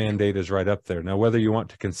shot mandate is right up there. Now, whether you want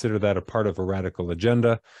to consider that a part of a radical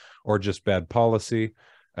agenda or just bad policy,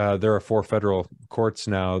 there are 4 federal courts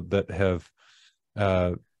now that have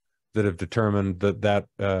determined that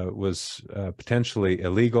was potentially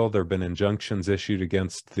illegal. There have been injunctions issued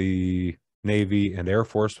against the Navy and Air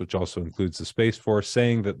Force, which also includes the Space Force,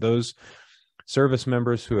 saying that those service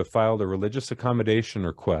members who have filed a religious accommodation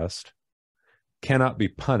request cannot be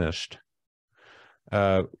punished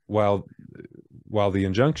while the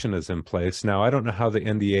injunction is in place. Now, I don't know how the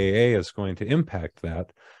NDAA is going to impact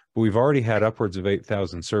that, but we've already had upwards of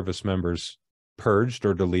 8,000 service members purged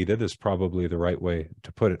or deleted, is probably the right way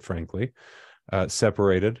to put it, frankly,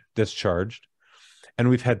 separated, discharged. And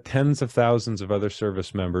we've had tens of thousands of other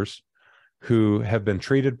service members who have been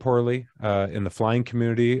treated poorly in the flying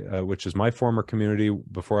community, which is my former community.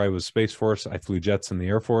 Before I was Space Force, I flew jets in the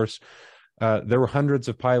Air Force. There were hundreds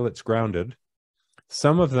of pilots grounded.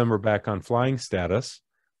 Some of them are back on flying status.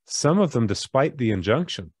 Some of them, despite the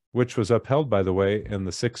injunction, which was upheld, by the way, in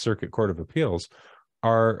the Sixth Circuit Court of Appeals,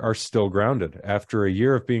 are still grounded after a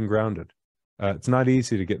year of being grounded. It's not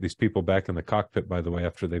easy to get these people back in the cockpit, by the way,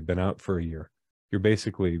 after they've been out for a year. You're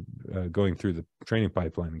basically going through the training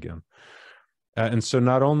pipeline again. And so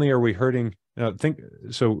not only are we hurting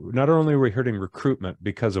not only are we hurting recruitment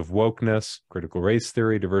because of wokeness, critical race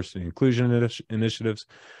theory, diversity and inclusion initiatives,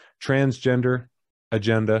 transgender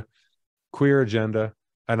agenda, queer agenda,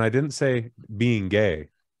 and I didn't say being gay.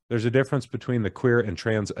 There's a difference between the queer and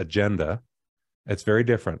trans agenda. It's very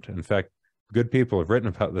different. In fact, good people have written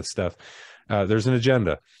about this stuff. There's an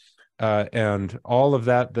agenda. And all of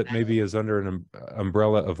that maybe is under an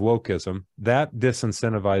umbrella of wokeism, that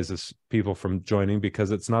disincentivizes people from joining because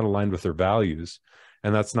it's not aligned with their values.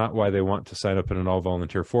 And that's not why they want to sign up in an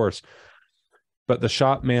all-volunteer force. But the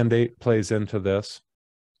shot mandate plays into this.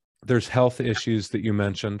 There's health issues that you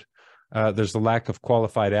mentioned. There's the lack of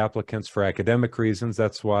qualified applicants for academic reasons.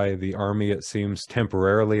 That's why the Army, it seems,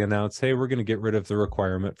 temporarily announced, hey, we're going to get rid of the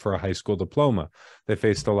requirement for a high school diploma. They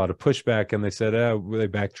faced a lot of pushback, and they said, they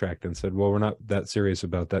backtracked and said, well, we're not that serious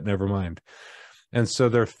about that. Never mind. And so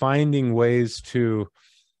they're finding ways to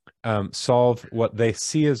solve what they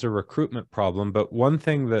see as a recruitment problem. But one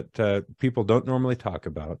thing that people don't normally talk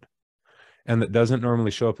about and that doesn't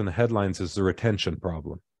normally show up in the headlines is the retention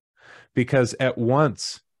problem. Because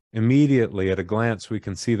immediately at a glance, we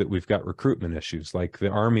can see that we've got recruitment issues, like the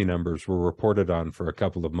Army numbers were reported on for a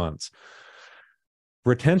couple of months.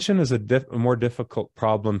 Retention is a more difficult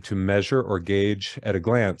problem to measure or gauge at a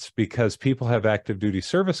glance because people have active duty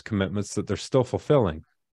service commitments that they're still fulfilling.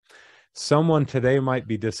 Someone today might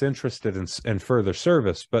be disinterested in further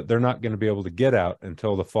service, but they're not going to be able to get out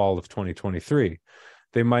until the fall of 2023.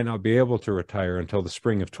 They might not be able to retire until the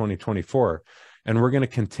spring of 2024. And we're going to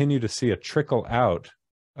continue to see a trickle out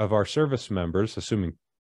of our service members, assuming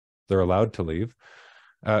they're allowed to leave,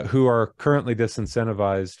 who are currently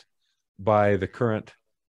disincentivized by the current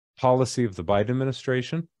policy of the Biden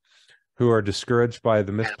administration, who are discouraged by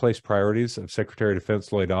the misplaced priorities of Secretary of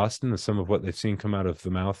Defense Lloyd Austin and some of what they've seen come out of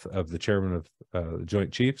the mouth of the chairman of the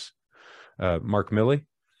Joint Chiefs, Mark Milley,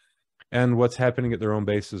 and what's happening at their own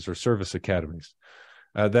bases or service academies.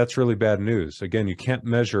 That's really bad news. Again, you can't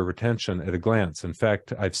measure retention at a glance. In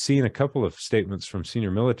fact, I've seen a couple of statements from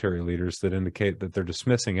senior military leaders that indicate that they're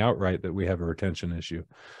dismissing outright that we have a retention issue.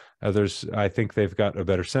 I think they've got a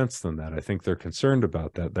better sense than that. I think they're concerned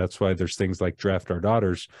about that. That's why there's things like Draft Our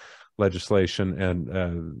Daughters legislation and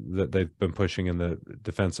that they've been pushing in the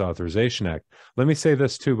Defense Authorization Act. Let me say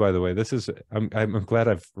this too, by the way. I'm glad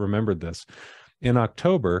I've remembered this. In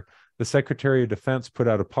October, the Secretary of Defense put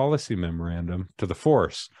out a policy memorandum to the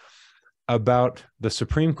force about the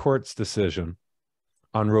Supreme Court's decision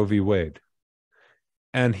on Roe v. Wade.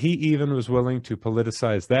 And he even was willing to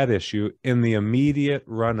politicize that issue in the immediate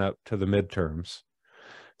run-up to the midterms,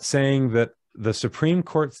 saying that the Supreme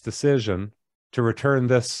Court's decision to return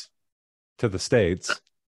this to the states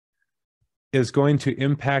is going to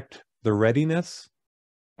impact the readiness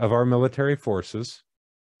of our military forces.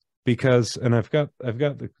 Because, and I've got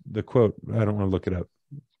the quote. I don't want to look it up.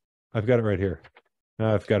 I've got it right here.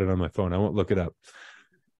 I've got it on my phone. I won't look it up.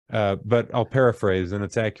 But I'll paraphrase, and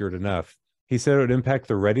it's accurate enough. He said it would impact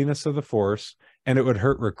the readiness of the force, and it would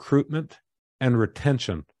hurt recruitment and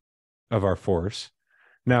retention of our force.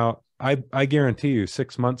 Now, I guarantee you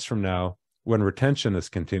 6 months from now, when retention is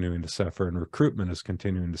continuing to suffer and recruitment is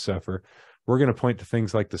continuing to suffer, we're going to point to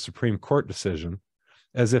things like the Supreme Court decision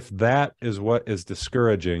as if that is what is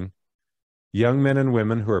discouraging young men and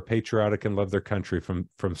women who are patriotic and love their country from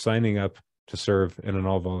signing up to serve in an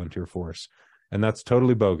all-volunteer force. And that's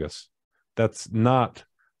totally bogus. That's not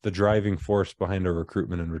the driving force behind our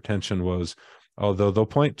recruitment and retention woes, although they'll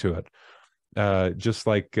point to it, just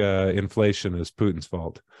like inflation is Putin's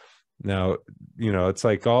fault. Now, it's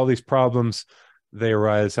like all these problems, they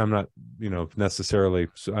arise. I'm not, necessarily.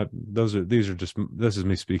 This is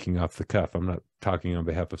me speaking off the cuff. I'm not talking on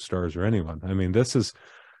behalf of STARS or anyone. I mean, this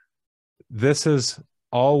is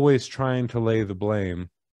always trying to lay the blame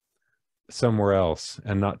somewhere else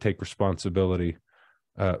and not take responsibility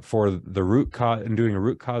for the root cause and doing a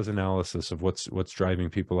root cause analysis of what's driving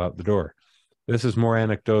people out the door. This is more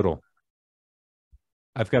anecdotal.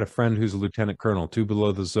 I've got a friend who's a lieutenant colonel, 2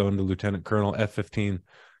 below the zone to lieutenant colonel, F-15.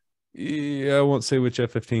 Yeah, I won't say which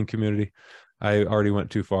F-15 community. I already went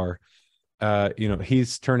too far.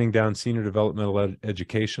 He's turning down senior developmental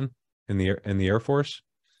education in the Air Force.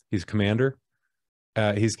 He's a commander.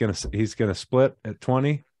 He's gonna split at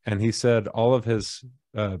 20, and he said all of his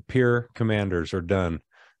peer commanders are done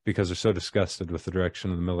because they're so disgusted with the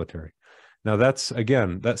direction of the military. Now this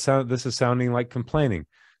is sounding like complaining.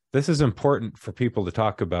 This is important for people to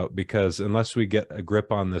talk about, because unless we get a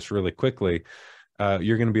grip on this really quickly,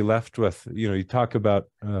 you're going to be left with, you talk about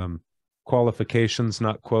qualifications,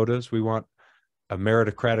 not quotas. We want a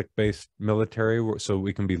meritocratic-based military so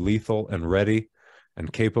we can be lethal and ready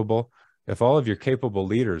and capable. If all of your capable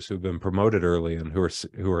leaders who've been promoted early and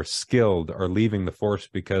who are skilled are leaving the force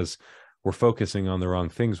because we're focusing on the wrong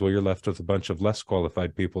things, well, you're left with a bunch of less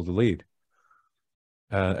qualified people to lead.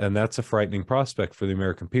 And that's a frightening prospect for the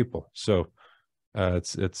American people. So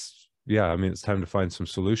it's time to find some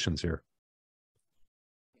solutions here.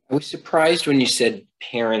 I was surprised when you said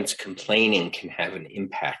parents complaining can have an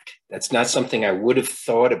impact. That's not something I would have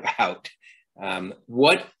thought about.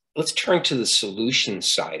 Let's turn to the solution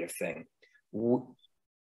side of things.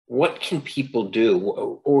 What can people do?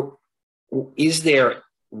 Or is there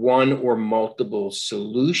one or multiple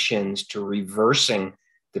solutions to reversing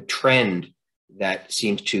the trend that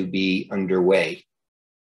seems to be underway?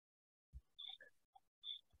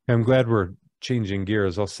 I'm glad we're changing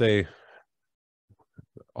gears. I'll say,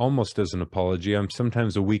 almost as an apology, I'm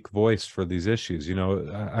sometimes a weak voice for these issues.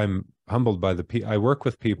 I'm humbled by I work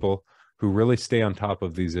with people who really stay on top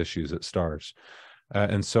of these issues at STARS.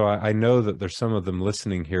 And so I know that there's some of them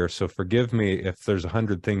listening here. So forgive me if there's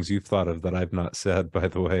 100 things you've thought of that I've not said, by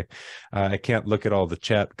the way. I can't look at all the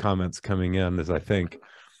chat comments coming in as I think.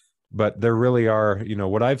 But there really are,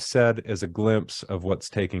 what I've said is a glimpse of what's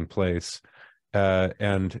taking place.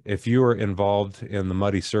 And if you are involved in the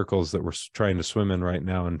muddy circles that we're trying to swim in right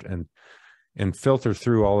now and filter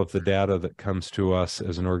through all of the data that comes to us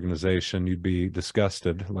as an organization, you'd be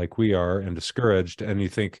disgusted like we are and discouraged. And you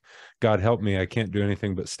think, God help me, I can't do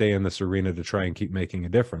anything but stay in this arena to try and keep making a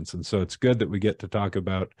difference. And so it's good that we get to talk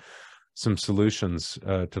about some solutions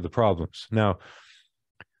to the problems. Now,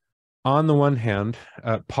 on the one hand,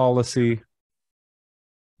 policy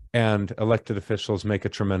and elected officials make a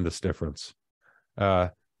tremendous difference.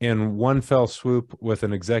 in one fell swoop with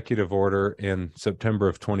an executive order in September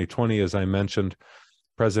of 2020, as I mentioned,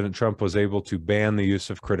 President Trump was able to ban the use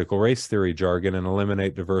of critical race theory jargon and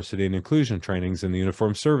eliminate diversity and inclusion trainings in the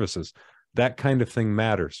uniformed services. That kind of thing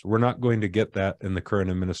matters. We're not going to get that in the current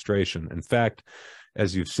administration. In fact,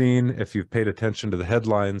 as you've seen, if you've paid attention to the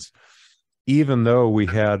headlines, even though we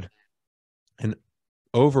had an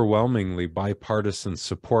overwhelmingly bipartisan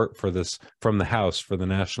support for this from the House for the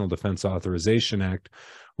National Defense Authorization Act,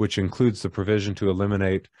 which includes the provision to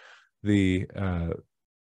eliminate the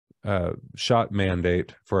shot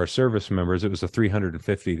mandate for our service members, it was a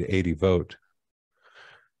 350 to 80 vote.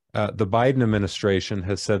 The Biden administration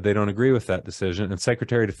has said they don't agree with that decision, and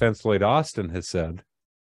Secretary of Defense Lloyd Austin has said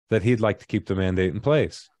that he'd like to keep the mandate in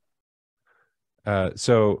place.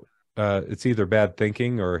 So it's either bad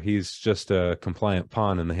thinking or he's just a compliant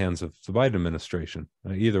pawn in the hands of the Biden administration.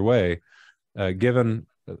 Either way, I want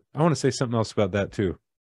to say something else about that too.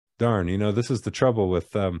 Darn, this is the trouble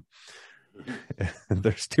with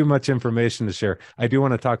there's too much information to share. I do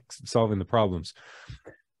want to talk solving the problems.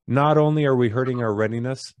 Not only are we hurting our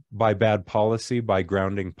readiness by bad policy, by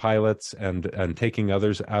grounding pilots and taking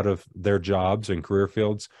others out of their jobs and career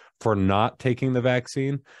fields for not taking the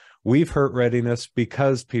vaccine, we've hurt readiness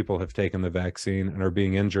because people have taken the vaccine and are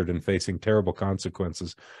being injured and facing terrible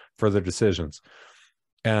consequences for their decisions.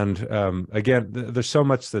 And again, there's so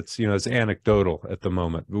much that's, is anecdotal at the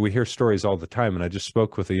moment. We hear stories all the time. And I just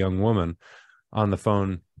spoke with a young woman on the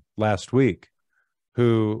phone last week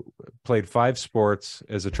who played 5 sports,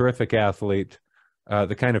 is a terrific athlete,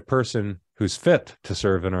 the kind of person who's fit to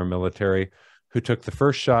serve in our military, who took the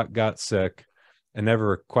first shot, got sick, and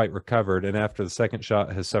never quite recovered. And after the second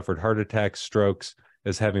shot has suffered heart attacks, strokes,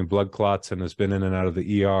 is having blood clots, and has been in and out of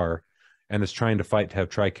the ER, and is trying to fight to have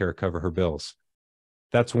TRICARE cover her bills.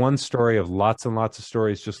 That's one story of lots and lots of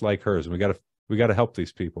stories just like hers. And we got to help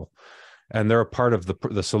these people, and they're a part of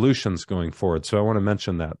the solutions going forward. So I want to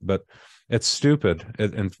mention that. But it's stupid,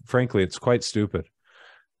 and frankly, it's quite stupid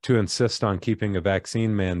to insist on keeping a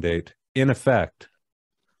vaccine mandate in effect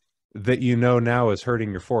that now is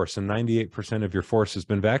hurting your force, and 98% of your force has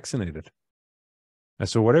been vaccinated. And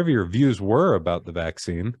so whatever your views were about the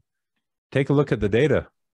vaccine, take a look at the data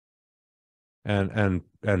and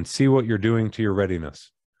see what you're doing to your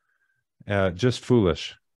readiness. Just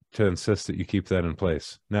foolish to insist that you keep that in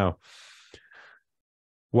place. Now,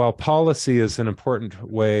 while policy is an important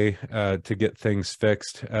way to get things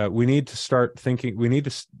fixed, we need to start thinking. We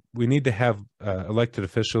need to have elected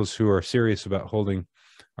officials who are serious about holding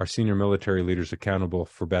our senior military leaders accountable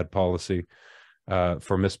for bad policy,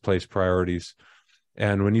 for misplaced priorities.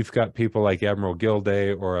 And when you've got people like Admiral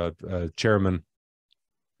Gilday or a chairman,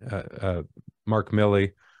 Mark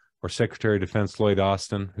Milley, or Secretary of Defense Lloyd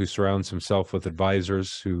Austin, who surrounds himself with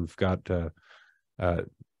advisors who've got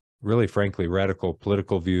really, frankly, radical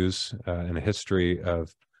political views and a history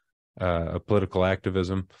of political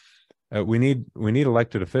activism. We need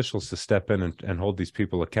elected officials to step in and hold these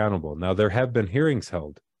people accountable. Now, there have been hearings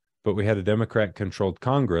held, but we had a Democrat-controlled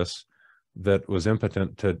Congress that was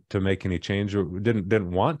impotent to make any change, or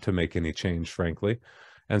didn't want to make any change, frankly.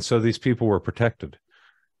 And so these people were protected.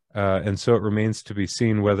 And so it remains to be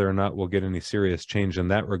seen whether or not we'll get any serious change in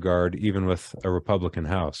that regard, even with a Republican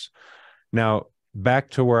House. Now, back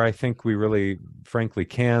to where I think we really, frankly,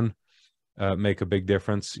 can make a big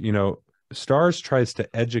difference. STARS tries to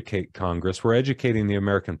educate Congress. We're educating the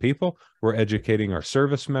American people. We're educating our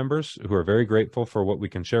service members, who are very grateful for what we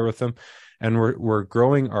can share with them. And we're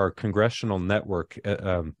growing our congressional network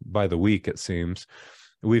by the week, it seems.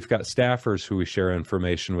 We've got staffers who we share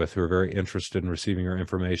information with who are very interested in receiving our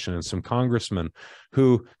information, and some congressmen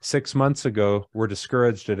who 6 months ago were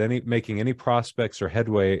discouraged at making any prospects or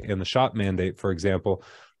headway in the shot mandate, for example.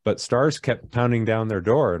 But STARS kept pounding down their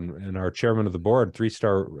door, and our chairman of the board,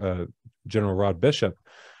 3-star General Rod Bishop,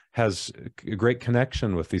 has a great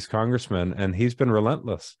connection with these congressmen, and he's been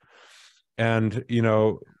relentless. And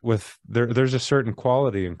there's a certain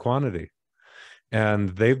quality and quantity. And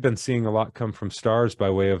they've been seeing a lot come from STARS by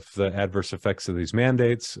way of the adverse effects of these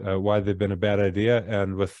mandates, why they've been a bad idea.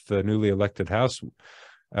 And with the newly elected House,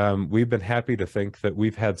 we've been happy to think that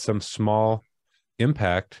we've had some small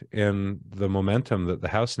impact in the momentum that the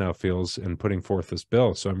House now feels in putting forth this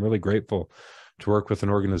bill. So I'm really grateful to work with an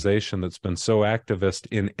organization that's been so activist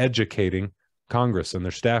in educating Congress and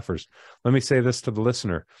their staffers. Let me say this to the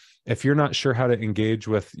listener. If you're not sure how to engage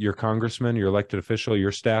with your congressman, your elected official,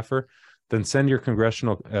 your staffer, then send your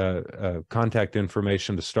congressional contact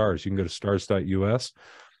information to STARS. You can go to stars.us,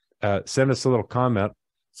 send us a little comment,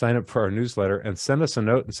 sign up for our newsletter, and send us a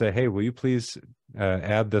note and say, hey, will you please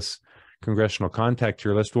add this congressional contact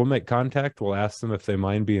your list, we'll make contact. We'll ask them if they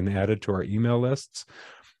mind being added to our email lists.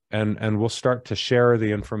 And we'll start to share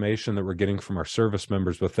the information that we're getting from our service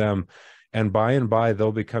members with them. And by,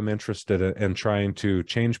 they'll become interested in trying to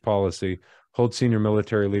change policy, hold senior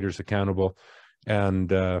military leaders accountable,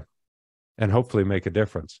 and hopefully make a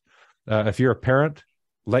difference. If you're a parent,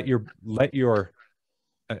 let me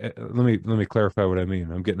clarify what I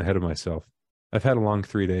mean. I'm getting ahead of myself. I've had a long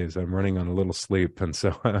 3 days. I'm running on a little sleep, and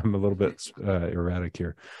so I'm a little bit erratic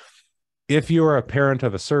here. If you are a parent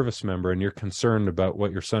of a service member and you're concerned about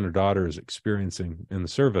what your son or daughter is experiencing in the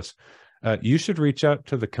service, you should reach out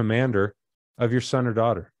to the commander of your son or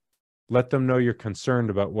daughter. Let them know you're concerned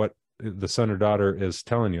about what the son or daughter is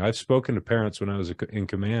telling you. I've spoken to parents when I was in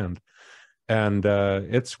command, and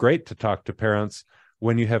it's great to talk to parents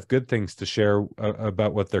when you have good things to share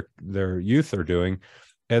about what their youth are doing.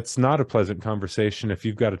 It's not a pleasant conversation if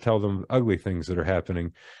you've got to tell them ugly things that are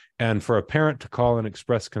happening. And for a parent to call and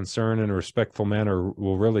express concern in a respectful manner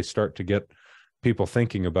will really start to get people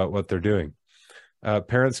thinking about what they're doing.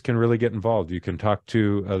 Parents can really get involved. You can talk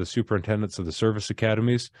to the superintendents of the service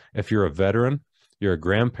academies. If you're a veteran, you're a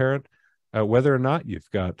grandparent, whether or not you've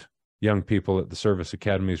got young people at the service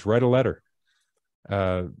academies, write a letter.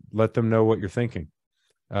 Let them know what you're thinking.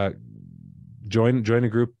 Join a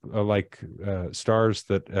group like STARS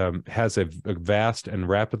that has a vast and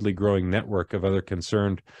rapidly growing network of other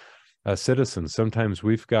concerned citizens. Sometimes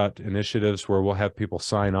we've got initiatives where we'll have people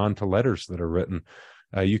sign on to letters that are written.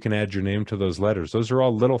 You can add your name to those letters. Those are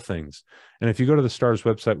all little things. And if you go to the STARS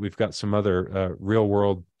website, we've got some other real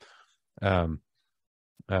world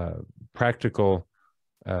practical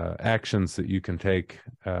actions that you can take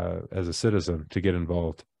as a citizen to get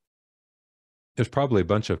involved. There's probably a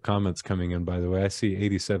bunch of comments coming in, by the way. I see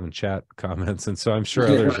 87 chat comments, and so I'm sure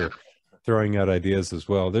others are throwing out ideas as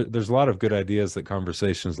well. There's a lot of good ideas that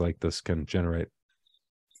conversations like this can generate.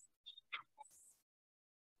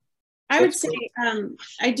 I would say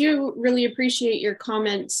I do really appreciate your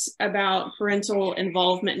comments about parental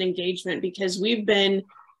involvement and engagement, because we've been,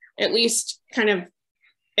 at least kind of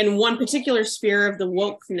in one particular sphere of the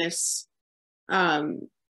wokeness,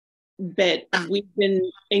 but we've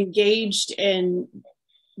been engaged in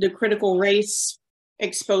the critical race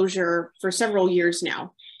exposure for several years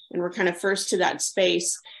now, and we're kind of first to that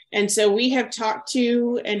space. And so we have talked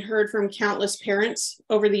to and heard from countless parents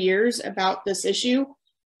over the years about this issue.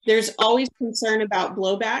 There's always concern about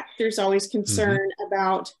blowback. There's always concern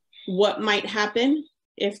about what might happen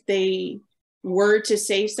if they were to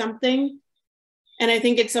say something. And I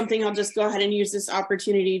think it's something, I'll just go ahead and use this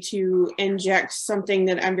opportunity to inject something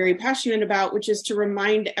that I'm very passionate about, which is to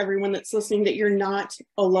remind everyone that's listening that you're not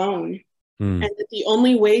alone. And that the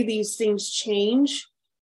only way these things change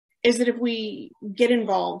is that if we get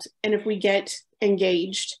involved and if we get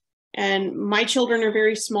engaged. And my children are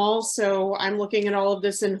very small, so I'm looking at all of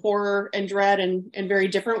this in horror and dread and in very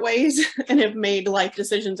different ways and have made life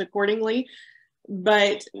decisions accordingly.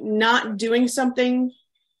 But not doing something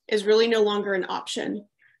is really no longer an option,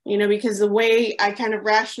 you know, because the way I kind of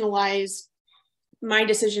rationalize my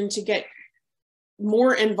decision to get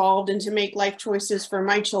more involved and to make life choices for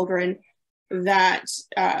my children that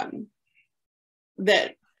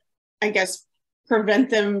that I guess prevent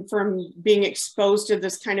them from being exposed to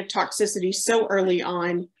this kind of toxicity so early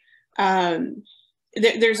on.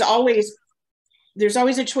 There's always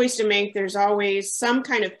a choice to make. There's always some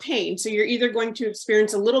kind of pain. So you're either going to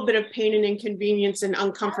experience a little bit of pain and inconvenience and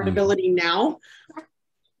uncomfortability now,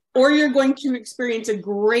 or you're going to experience a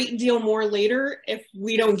great deal more later if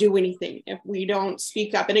we don't do anything, if we don't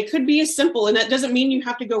speak up. And it could be as simple, and that doesn't mean you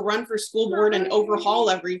have to go run for school board and overhaul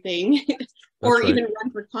everything or even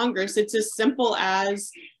run for Congress. It's as simple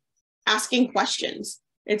as asking questions.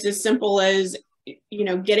 It's as simple as, you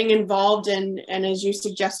know, getting involved and as you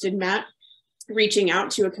suggested, Matt, reaching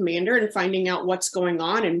out to a commander and finding out what's going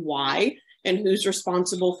on and why and who's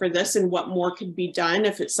responsible for this and what more could be done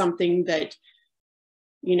if it's something that,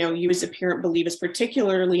 you know, you as a parent believe is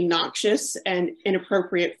particularly noxious and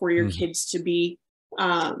inappropriate for your kids to be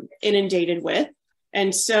inundated with.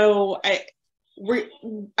 And so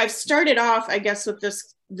I've started off, I guess, with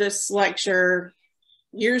this lecture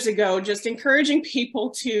years ago, just encouraging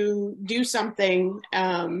people to do something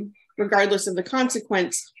regardless of the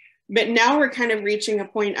consequence. But now we're kind of reaching a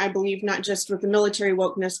point, I believe, not just with the military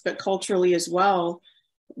wokeness, but culturally as well,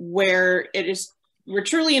 where we're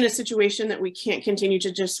truly in a situation that we can't continue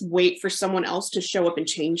to just wait for someone else to show up and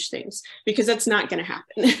change things, because that's not going to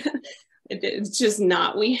happen. It's just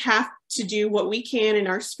not. We have to do what we can in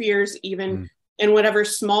our spheres, even in whatever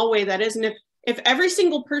small way that is. And if every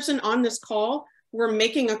single person on this call we're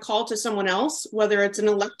making a call to someone else, whether it's an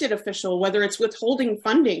elected official, whether it's withholding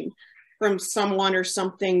funding from someone or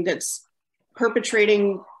something that's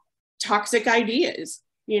perpetrating toxic ideas,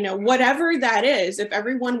 you know, whatever that is, if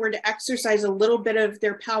everyone were to exercise a little bit of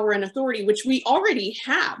their power and authority, which we already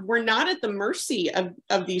have, we're not at the mercy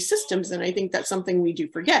of these systems. And I think that's something we do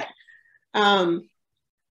forget.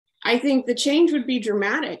 I think the change would be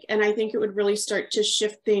dramatic, and I think it would really start to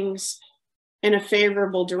shift things in a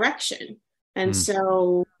favorable direction. And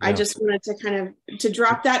so yeah. I just wanted to kind of to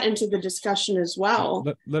drop that into the discussion as well.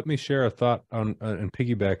 Let me share a thought on and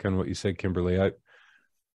piggyback on what you said, Kimberly.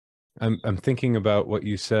 I'm thinking about what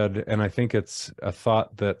you said, and I think it's a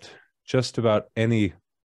thought that just about any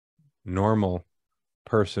normal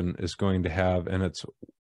person is going to have, and it's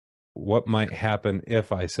what might happen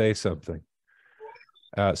if I say something.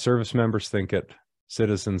 Service members think it,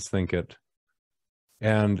 citizens think it,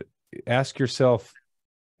 and ask yourself,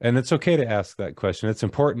 and it's okay to ask that question. It's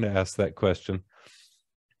important to ask that question.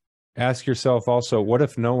 Ask yourself also, what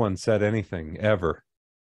if no one said anything ever?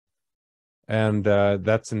 And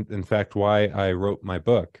that's in fact why I wrote my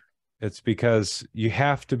book. It's because you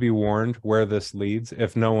have to be warned where this leads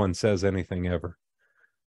if no one says anything ever.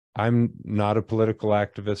 I'm not a political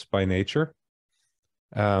activist by nature.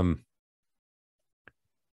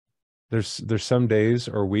 There's some days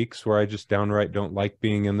or weeks where I just downright don't like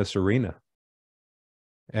being in this arena.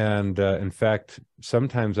 And in fact,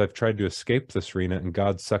 sometimes I've tried to escape this arena and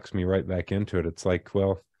God sucks me right back into it. It's like,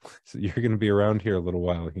 well, you're going to be around here a little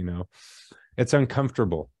while, you know. It's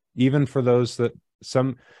uncomfortable, even for those that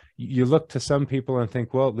you look to some people and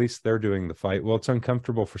think, well, at least they're doing the fight. Well, it's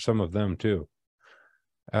uncomfortable for some of them too.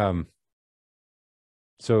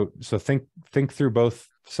 So think through both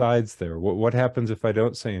sides there. What happens if I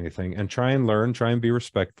don't say anything? And try and learn, try and be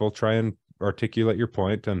respectful, try and articulate your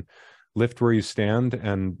point and lift where you stand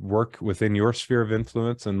and work within your sphere of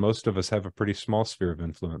influence. And most of us have a pretty small sphere of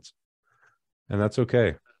influence, and that's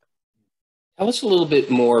okay. Tell us a little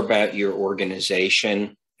bit more about your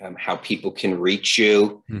organization, how people can reach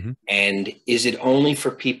you. Mm-hmm. And is it only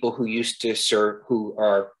for people who used to serve, who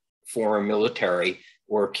are former military,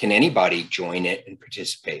 or can anybody join it and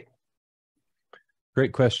participate?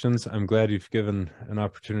 Great questions. I'm glad you've given an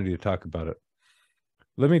opportunity to talk about it.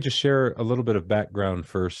 Let me just share a little bit of background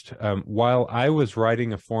first. While I was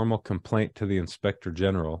writing a formal complaint to the Inspector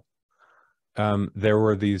General, there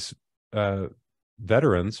were these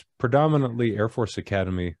veterans, predominantly Air Force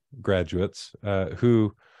Academy graduates,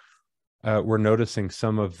 who were noticing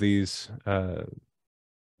some of these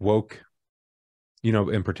woke, you know,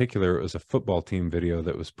 in particular, it was a football team video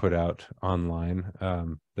that was put out online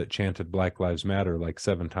that chanted Black Lives Matter like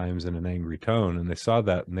 7 times in an angry tone. And they saw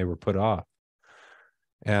that and they were put off.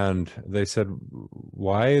 And they said,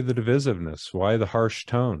 why the divisiveness? Why the harsh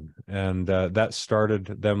tone? And that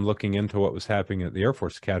started them looking into what was happening at the Air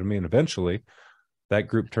Force Academy. And eventually that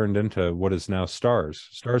group turned into what is now STARS.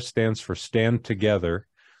 STARS stands for Stand Together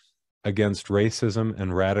Against Racism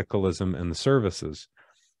and Radicalism in the Services.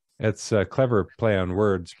 It's a clever play on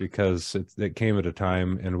words because it came at a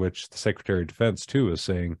time in which the Secretary of Defense, too, was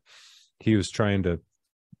saying he was trying to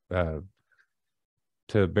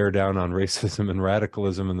bear down on racism and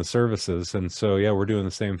radicalism in the services. And so, yeah, we're doing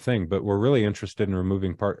the same thing, but we're really interested in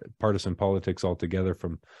removing partisan politics altogether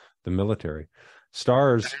from the military.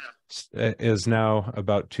 STARS is now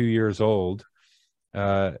about 2 years old.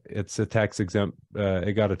 It's a tax exempt,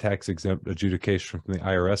 it got a tax exempt adjudication from the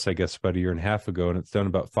IRS, I guess, about 1.5 years ago, and it's done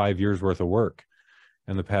about 5 years worth of work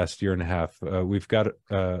in the past 1.5 years. We've got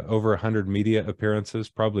over 100 media appearances,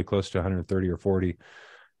 probably close to 130 or 40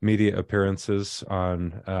 media appearances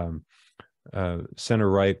on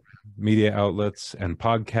center-right media outlets and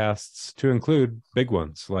podcasts, to include big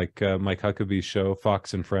ones like Mike Huckabee's show,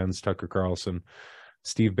 Fox and Friends, Tucker Carlson,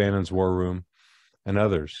 Steve Bannon's War Room, and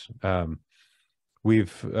others.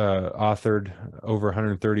 We've authored over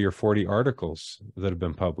 130 or 40 articles that have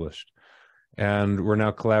been published. And we're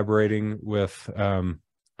now collaborating with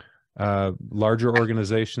larger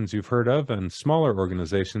organizations you've heard of and smaller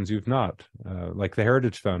organizations you've not, like the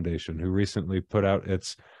Heritage Foundation, who recently put out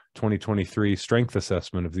its 2023 strength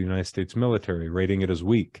assessment of the United States military, rating it as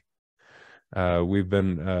weak. We've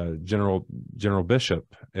been, General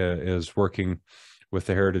Bishop is working with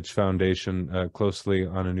the Heritage Foundation closely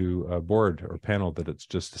on a new board or panel that it's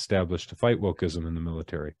just established to fight wokeism in the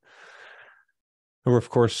military. And we're, of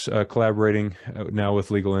course, collaborating now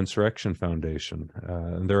with Legal Insurrection Foundation.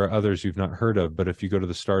 And there are others you've not heard of, but if you go to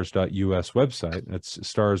the stars.us website, it's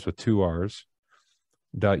stars with 2 R's,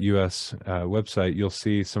 .us website, you'll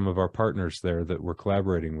see some of our partners there that we're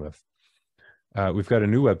collaborating with. We've got a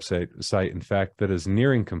new site, in fact, that is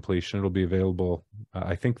nearing completion. It'll be available,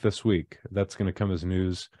 I think, this week. That's going to come as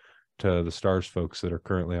news to the STARS folks that are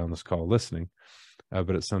currently on this call listening.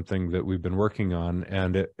 But it's something that we've been working on,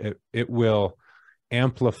 and it will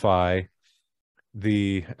amplify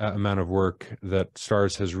the amount of work that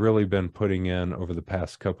STARS has really been putting in over the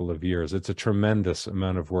past couple of years. It's a tremendous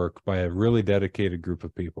amount of work by a really dedicated group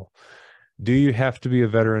of people. Do you have to be a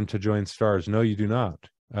veteran to join STARS? No, you do not.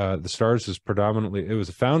 The STARS is predominantly, it was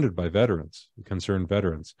founded by veterans, concerned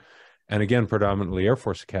veterans, and again, predominantly Air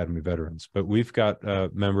Force Academy veterans. But we've got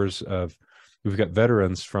we've got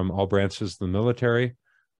veterans from all branches of the military,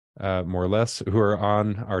 more or less, who are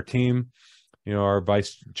on our team. You know, our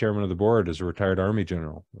vice chairman of the board is a retired Army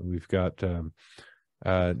general. We've got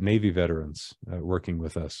Navy veterans working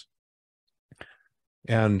with us.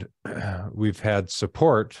 And we've had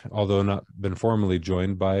support, although not been formally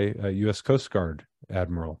joined, by U.S. Coast Guard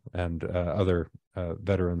Admiral and other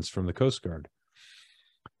veterans from the Coast Guard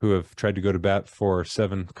who have tried to go to bat for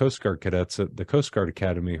 7 Coast Guard cadets at the Coast Guard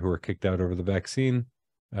Academy who were kicked out over the vaccine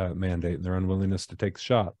mandate and their unwillingness to take the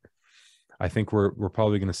shot. I think we're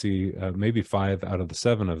probably going to see maybe 5 out of the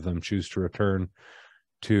 7 of them choose to return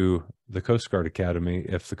to the Coast Guard Academy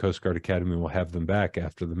if the Coast Guard Academy will have them back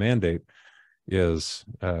after the mandate is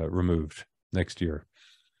removed next year.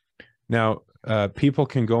 Now, people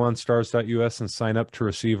can go on stars.us and sign up to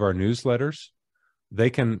receive our newsletters. They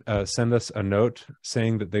can send us a note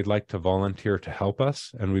saying that they'd like to volunteer to help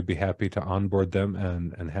us, and we'd be happy to onboard them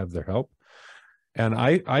and have their help. And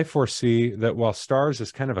I foresee that while STARS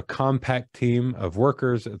is kind of a compact team of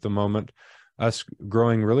workers at the moment, us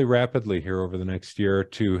growing really rapidly here over the next year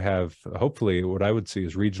to have, hopefully, what I would see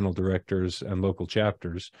as regional directors and local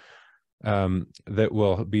chapters that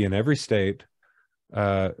will be in every state,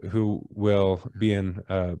 who will be in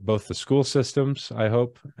both the school systems, I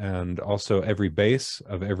hope, and also every base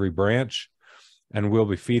of every branch. And we'll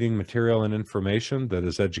be feeding material and information that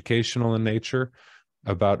is educational in nature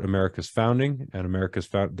about America's founding and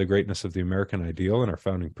the greatness of the American ideal and our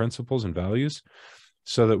founding principles and values,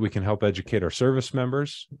 so that we can help educate our service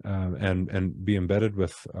members and be embedded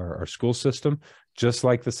with our school system, just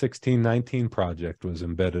like the 1619 Project was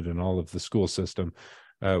embedded in all of the school system.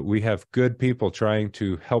 We have good people trying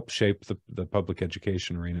to help shape the public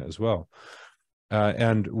education arena as well.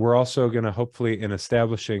 And we're also going to, hopefully, in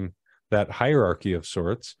establishing that hierarchy of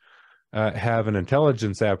sorts, have an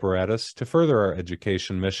intelligence apparatus to further our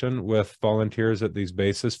education mission with volunteers at these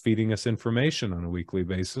bases feeding us information on a weekly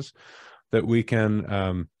basis that we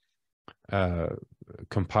can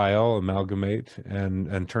compile, amalgamate,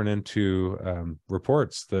 and turn into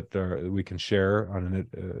reports that we can share on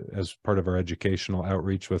as part of our educational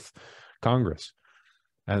outreach with Congress.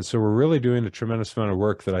 And so we're really doing a tremendous amount of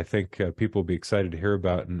work that I think people will be excited to hear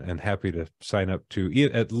about and happy to sign up to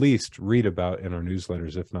at least read about in our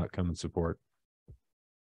newsletters, if not come and support.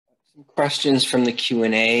 Some questions from the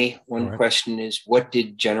Q&A. One right. question is, what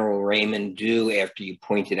did General Raymond do after you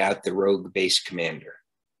pointed out the rogue base commander?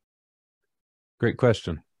 Great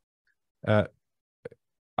question.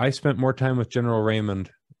 I spent more time with General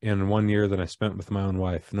Raymond in 1 year than I spent with my own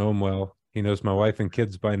wife. Know him well. He knows my wife and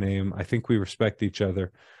kids by name. I think we respect each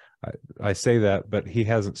other. I say that, but he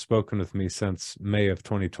hasn't spoken with me since May of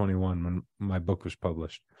 2021 when my book was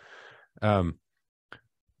published. I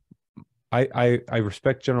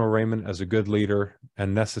respect General Raymond as a good leader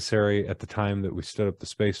and necessary at the time that we stood up the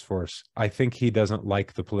Space Force. I think he doesn't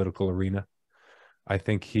like the political arena. I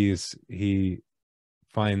think he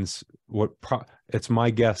finds it's my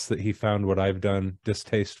guess that he found what I've done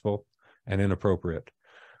distasteful and inappropriate.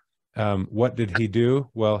 What did he do?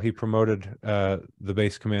 Well, he promoted the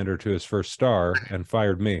base commander to his first star and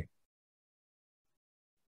fired me.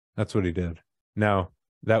 That's what he did. Now,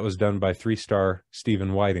 that was done by 3-star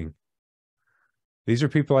Stephen Whiting. These are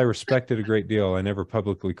people I respected a great deal. I never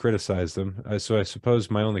publicly criticized them. So I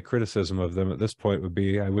suppose my only criticism of them at this point would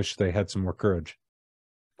be I wish they had some more courage.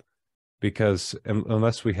 Because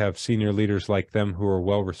unless we have senior leaders like them who are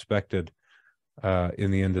well respected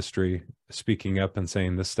in the industry speaking up and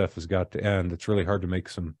saying this stuff has got to end, it's really hard to make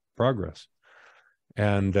some progress.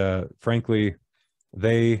 And frankly,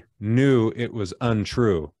 they knew it was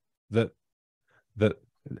untrue that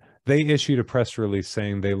they issued a press release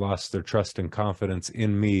saying they lost their trust and confidence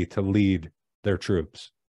in me to lead their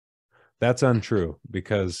troops. That's untrue,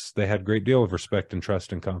 because they had a great deal of respect and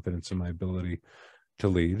trust and confidence in my ability to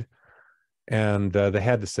lead. And they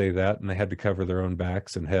had to say that, and they had to cover their own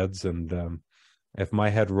backs and heads. And if my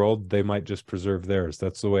head rolled, they might just preserve theirs.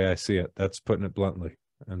 That's the way I see it. That's putting it bluntly.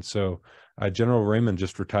 And so General Raymond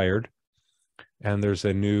just retired. And there's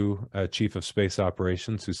a new chief of space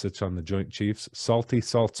operations who sits on the Joint Chiefs, Salty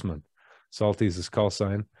Saltzman. Salty is his call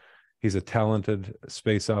sign. He's a talented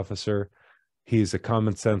space officer. He's a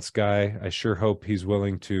common sense guy. I sure hope he's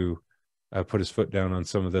willing to put his foot down on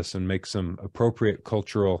some of this and make some appropriate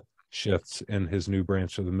cultural shifts in his new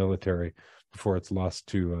branch of the military before it's lost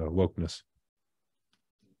to wokeness.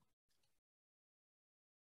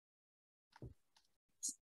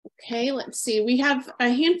 Okay, let's see. We have a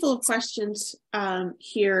handful of questions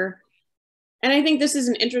here. And I think this is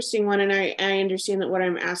an interesting one, and I understand that what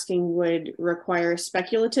I'm asking would require a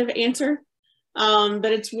speculative answer. But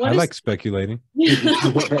it's what I like speculating.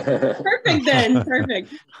 Perfect then,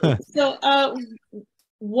 perfect. So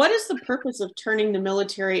what is the purpose of turning the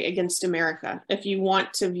military against America if you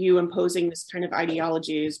want to view imposing this kind of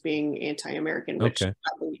ideology as being anti-American, which I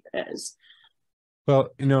believe it is? Well,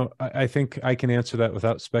 you know, I think I can answer that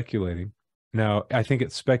without speculating. Now, I think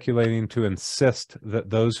it's speculating to insist that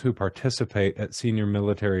those who participate at senior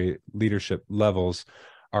military leadership levels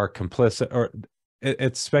are complicit, or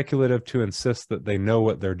it's speculative to insist that they know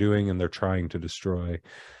what they're doing and they're trying to destroy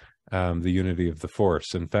the unity of the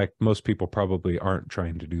force. In fact, most people probably aren't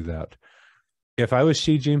trying to do that. If I was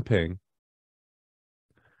Xi Jinping,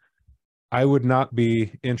 I would not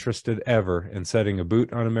be interested ever in setting a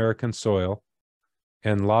boot on American soil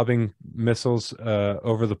and lobbing missiles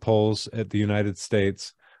over the poles at the United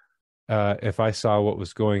States if I saw what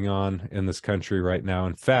was going on in this country right now.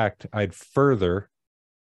 In fact, I'd further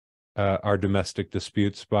our domestic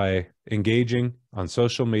disputes by engaging on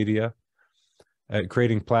social media,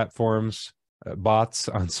 creating platforms, bots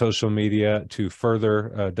on social media to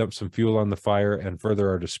further dump some fuel on the fire and further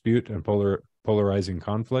our dispute and polarizing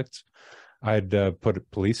conflicts. I'd put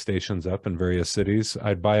police stations up in various cities.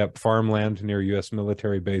 I'd buy up farmland near U.S.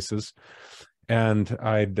 military bases, and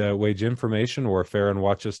I'd wage information warfare and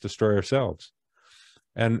watch us destroy ourselves.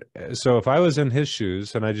 And so if I was in his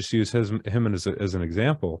shoes, and I just use him as an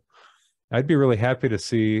example, I'd be really happy to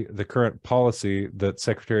see the current policy that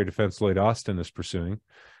Secretary of Defense Lloyd Austin is pursuing.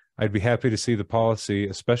 I'd be happy to see the policy,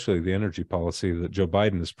 especially the energy policy that Joe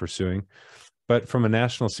Biden is pursuing. But from a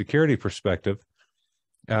national security perspective,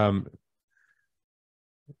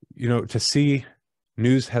 you know, to see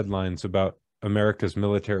news headlines about America's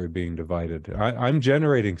military being divided. I'm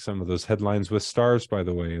generating some of those headlines with stars, by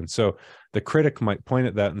the way. And so the critic might point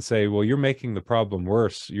at that and say, well, you're making the problem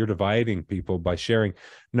worse. You're dividing people by sharing.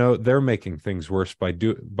 No, they're making things worse by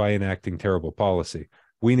enacting terrible policy.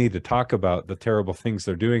 We need to talk about the terrible things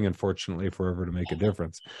they're doing, unfortunately, if we're ever to make a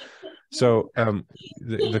difference. So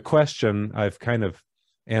the question I've kind of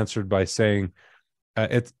answered by saying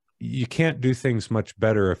you can't do things much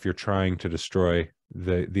better if you're trying to destroy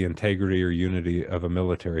the integrity or unity of a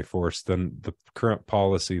military force than the current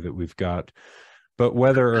policy that we've got. But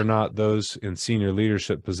whether or not those in senior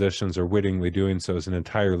leadership positions are wittingly doing so is an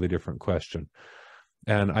entirely different question.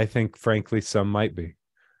 And I think, frankly, some might be.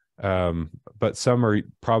 But some are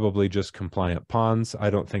probably just compliant pawns.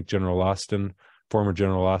 I don't think former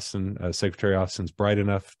General Austin, Secretary Austin's bright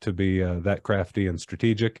enough to be that crafty and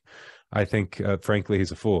strategic. I think, frankly,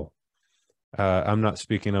 he's a fool. I'm not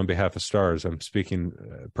speaking on behalf of stars. I'm speaking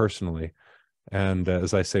personally. And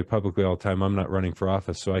as I say publicly all the time, I'm not running for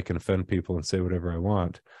office, so I can offend people and say whatever I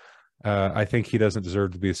want. I think he doesn't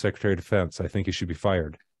deserve to be a Secretary of Defense. I think he should be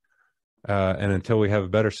fired. And until we have a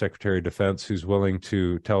better Secretary of Defense who's willing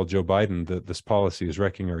to tell Joe Biden that this policy is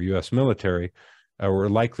wrecking our U.S. military, we're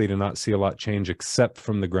likely to not see a lot change except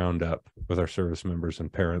from the ground up with our service members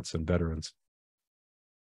and parents and veterans.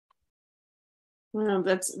 Well,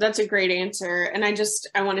 that's a great answer. And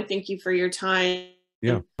I want to thank you for your time.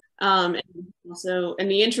 Yeah. And also, in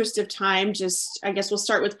the interest of time, I guess we'll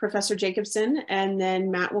start with Professor Jacobson, and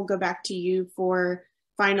then Matt will go back to you for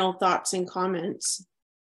final thoughts and comments.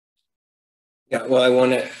 Yeah, well, I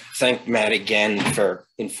want to thank Matt again for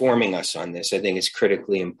informing us on this. I think it's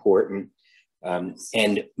critically important.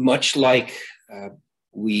 And much like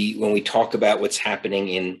when we talk about what's happening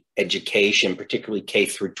in education, particularly K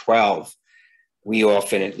through 12, we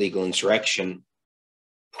often at Legal Insurrection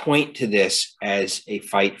point to this as a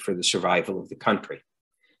fight for the survival of the country.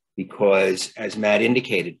 Because as Matt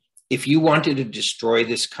indicated, if you wanted to destroy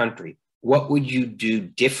this country, what would you do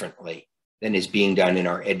differently than is being done in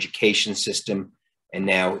our education system and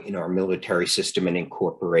now in our military system and in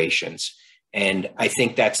corporations? And I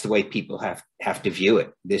think that's the way people have to view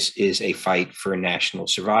it. This is a fight for national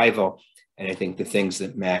survival. And I think the things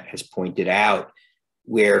that Matt has pointed out,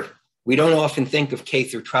 where we don't often think of K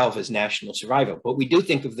through 12 as national survival, but we do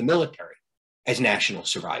think of the military as national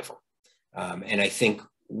survival. And I think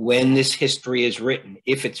when this history is written,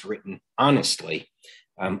 if it's written honestly,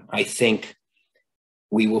 I think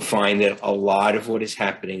we will find that a lot of what is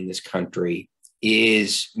happening in this country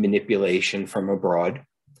is manipulation from abroad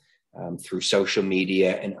through social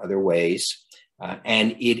media and other ways.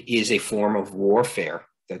 And it is a form of warfare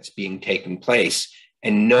that's being taken place.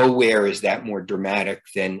 And nowhere is that more dramatic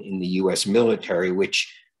than in the US military,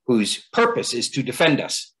 whose purpose is to defend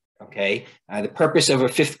us, okay? The purpose of a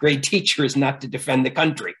fifth grade teacher is not to defend the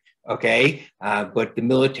country, okay? But the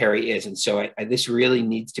military is. And so this really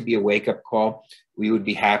needs to be a wake-up call. We would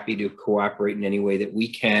be happy to cooperate in any way that we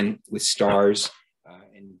can with STARS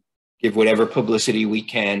and give whatever publicity we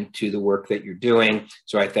can to the work that you're doing.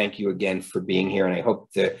 So I thank you again for being here. And I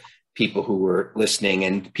hope the people who were listening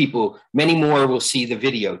and many more will see the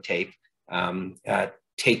videotape,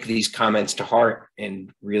 take these comments to heart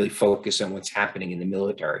and really focus on what's happening in the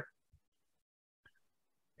military.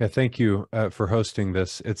 Yeah, thank you for hosting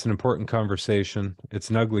this. It's an important conversation. It's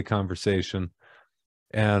an ugly conversation.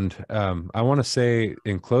 And I want to say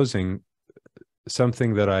in closing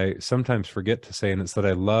something that I sometimes forget to say, and it's that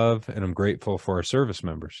I love and I'm grateful for our service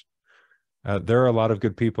members. There are a lot of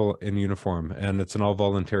good people in uniform, and it's an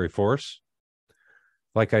all-voluntary force.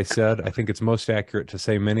 Like I said, I think it's most accurate to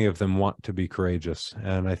say many of them want to be courageous,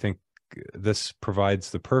 and I think this provides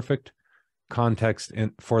the perfect context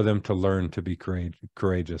for them to learn to be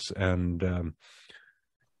courageous. And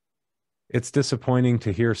it's disappointing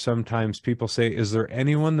to hear sometimes people say, is there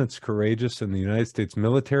anyone that's courageous in the United States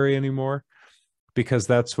military anymore? Because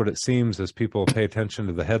that's what it seems as people pay attention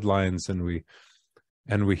to the headlines and we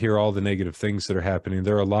hear all the negative things that are happening.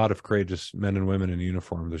 There are a lot of courageous men and women in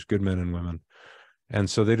uniform. There's good men and women. And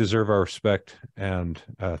so they deserve our respect and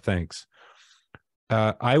thanks.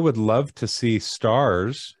 I would love to see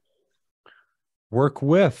STARS work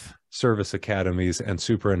with service academies and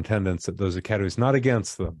superintendents at those academies, not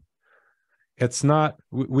against them. It's not,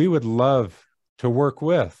 we would love to work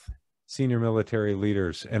with senior military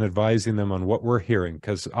leaders and advising them on what we're hearing,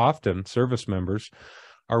 because often service members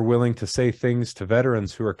are willing to say things to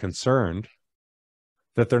veterans who are concerned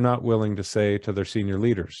that they're not willing to say to their senior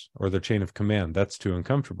leaders or their chain of command. That's too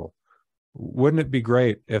uncomfortable. Wouldn't it be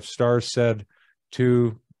great if STARS said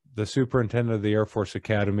to the superintendent of the Air Force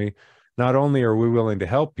Academy, not only are we willing to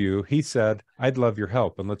help you, he said, I'd love your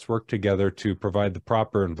help, and let's work together to provide the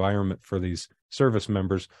proper environment for these service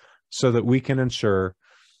members so that we can ensure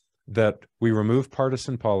that we remove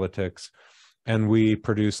partisan politics and we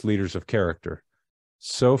produce leaders of character.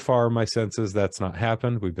 So far, my sense is that's not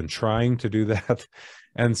happened. We've been trying to do that.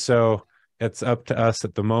 And so it's up to us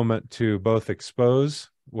at the moment to both expose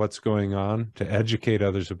what's going on, to educate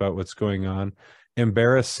others about what's going on,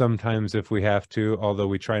 embarrass sometimes if we have to, although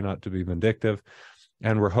we try not to be vindictive.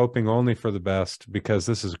 And we're hoping only for the best, because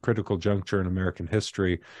this is a critical juncture in American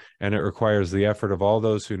history, and it requires the effort of all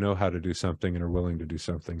those who know how to do something and are willing to do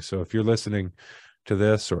something. So if you're listening to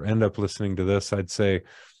this or end up listening to this, I'd say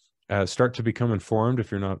start to become informed,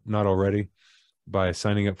 if you're not already, by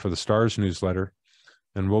signing up for the STARS newsletter.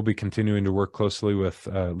 And we'll be continuing to work closely with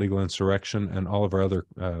Legal Insurrection and all of our other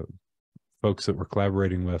folks that we're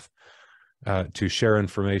collaborating with to share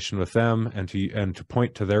information with them and to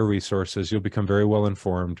point to their resources. You'll become very well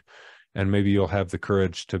informed, and maybe you'll have the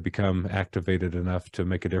courage to become activated enough to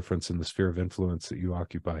make a difference in the sphere of influence that you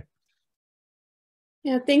occupy.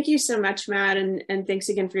 Yeah, thank you so much, Matt, and thanks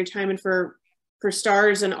again for your time and for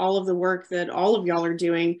STARS and all of the work that all of y'all are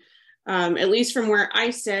doing. At least from where I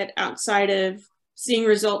sit, outside of seeing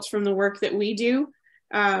results from the work that we do,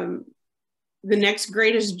 the next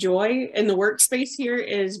greatest joy in the workspace here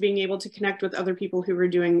is being able to connect with other people who are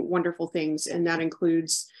doing wonderful things. And that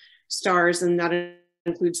includes STARS, and that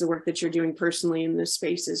includes the work that you're doing personally in this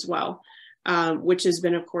space as well, which has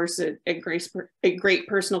been, of course, a great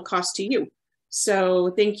personal cost to you.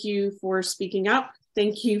 So thank you for speaking up.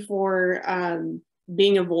 Thank you for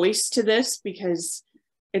being a voice to this, because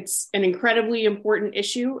it's an incredibly important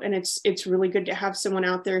issue, and it's really good to have someone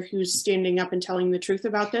out there who's standing up and telling the truth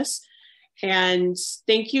about this. And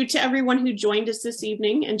thank you to everyone who joined us this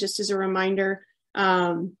evening. And just as a reminder,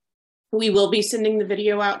 we will be sending the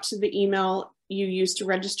video out to the email you used to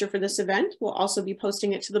register for this event. We'll also be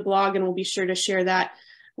posting it to the blog, and we'll be sure to share that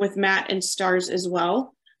with Matt and STARS as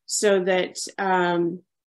well, so that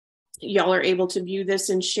y'all are able to view this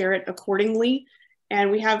and share it accordingly. And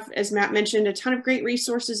we have, as Matt mentioned, a ton of great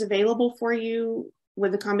resources available for you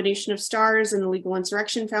with a combination of STARS and the Legal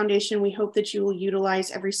Insurrection Foundation. We hope that you will utilize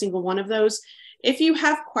every single one of those. If you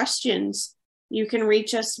have questions, you can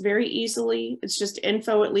reach us very easily. It's just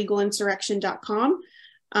info@legalinsurrection.com.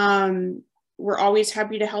 We're always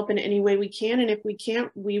happy to help in any way we can. And if we can't,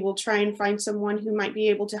 we will try and find someone who might be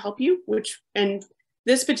able to help you, and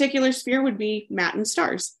this particular sphere would be Matt and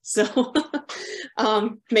stars. So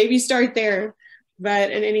maybe start there.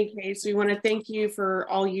 But in any case, we want to thank you for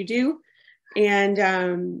all you do. And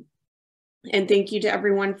thank you to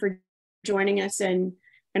everyone for joining us. And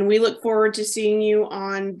we look forward to seeing you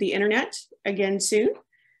on the internet again soon.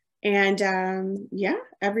 And yeah,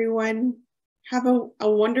 everyone have a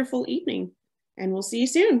wonderful evening, and we'll see you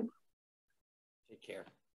soon. Take care.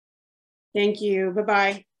 Thank you.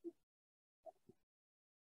 Bye-bye.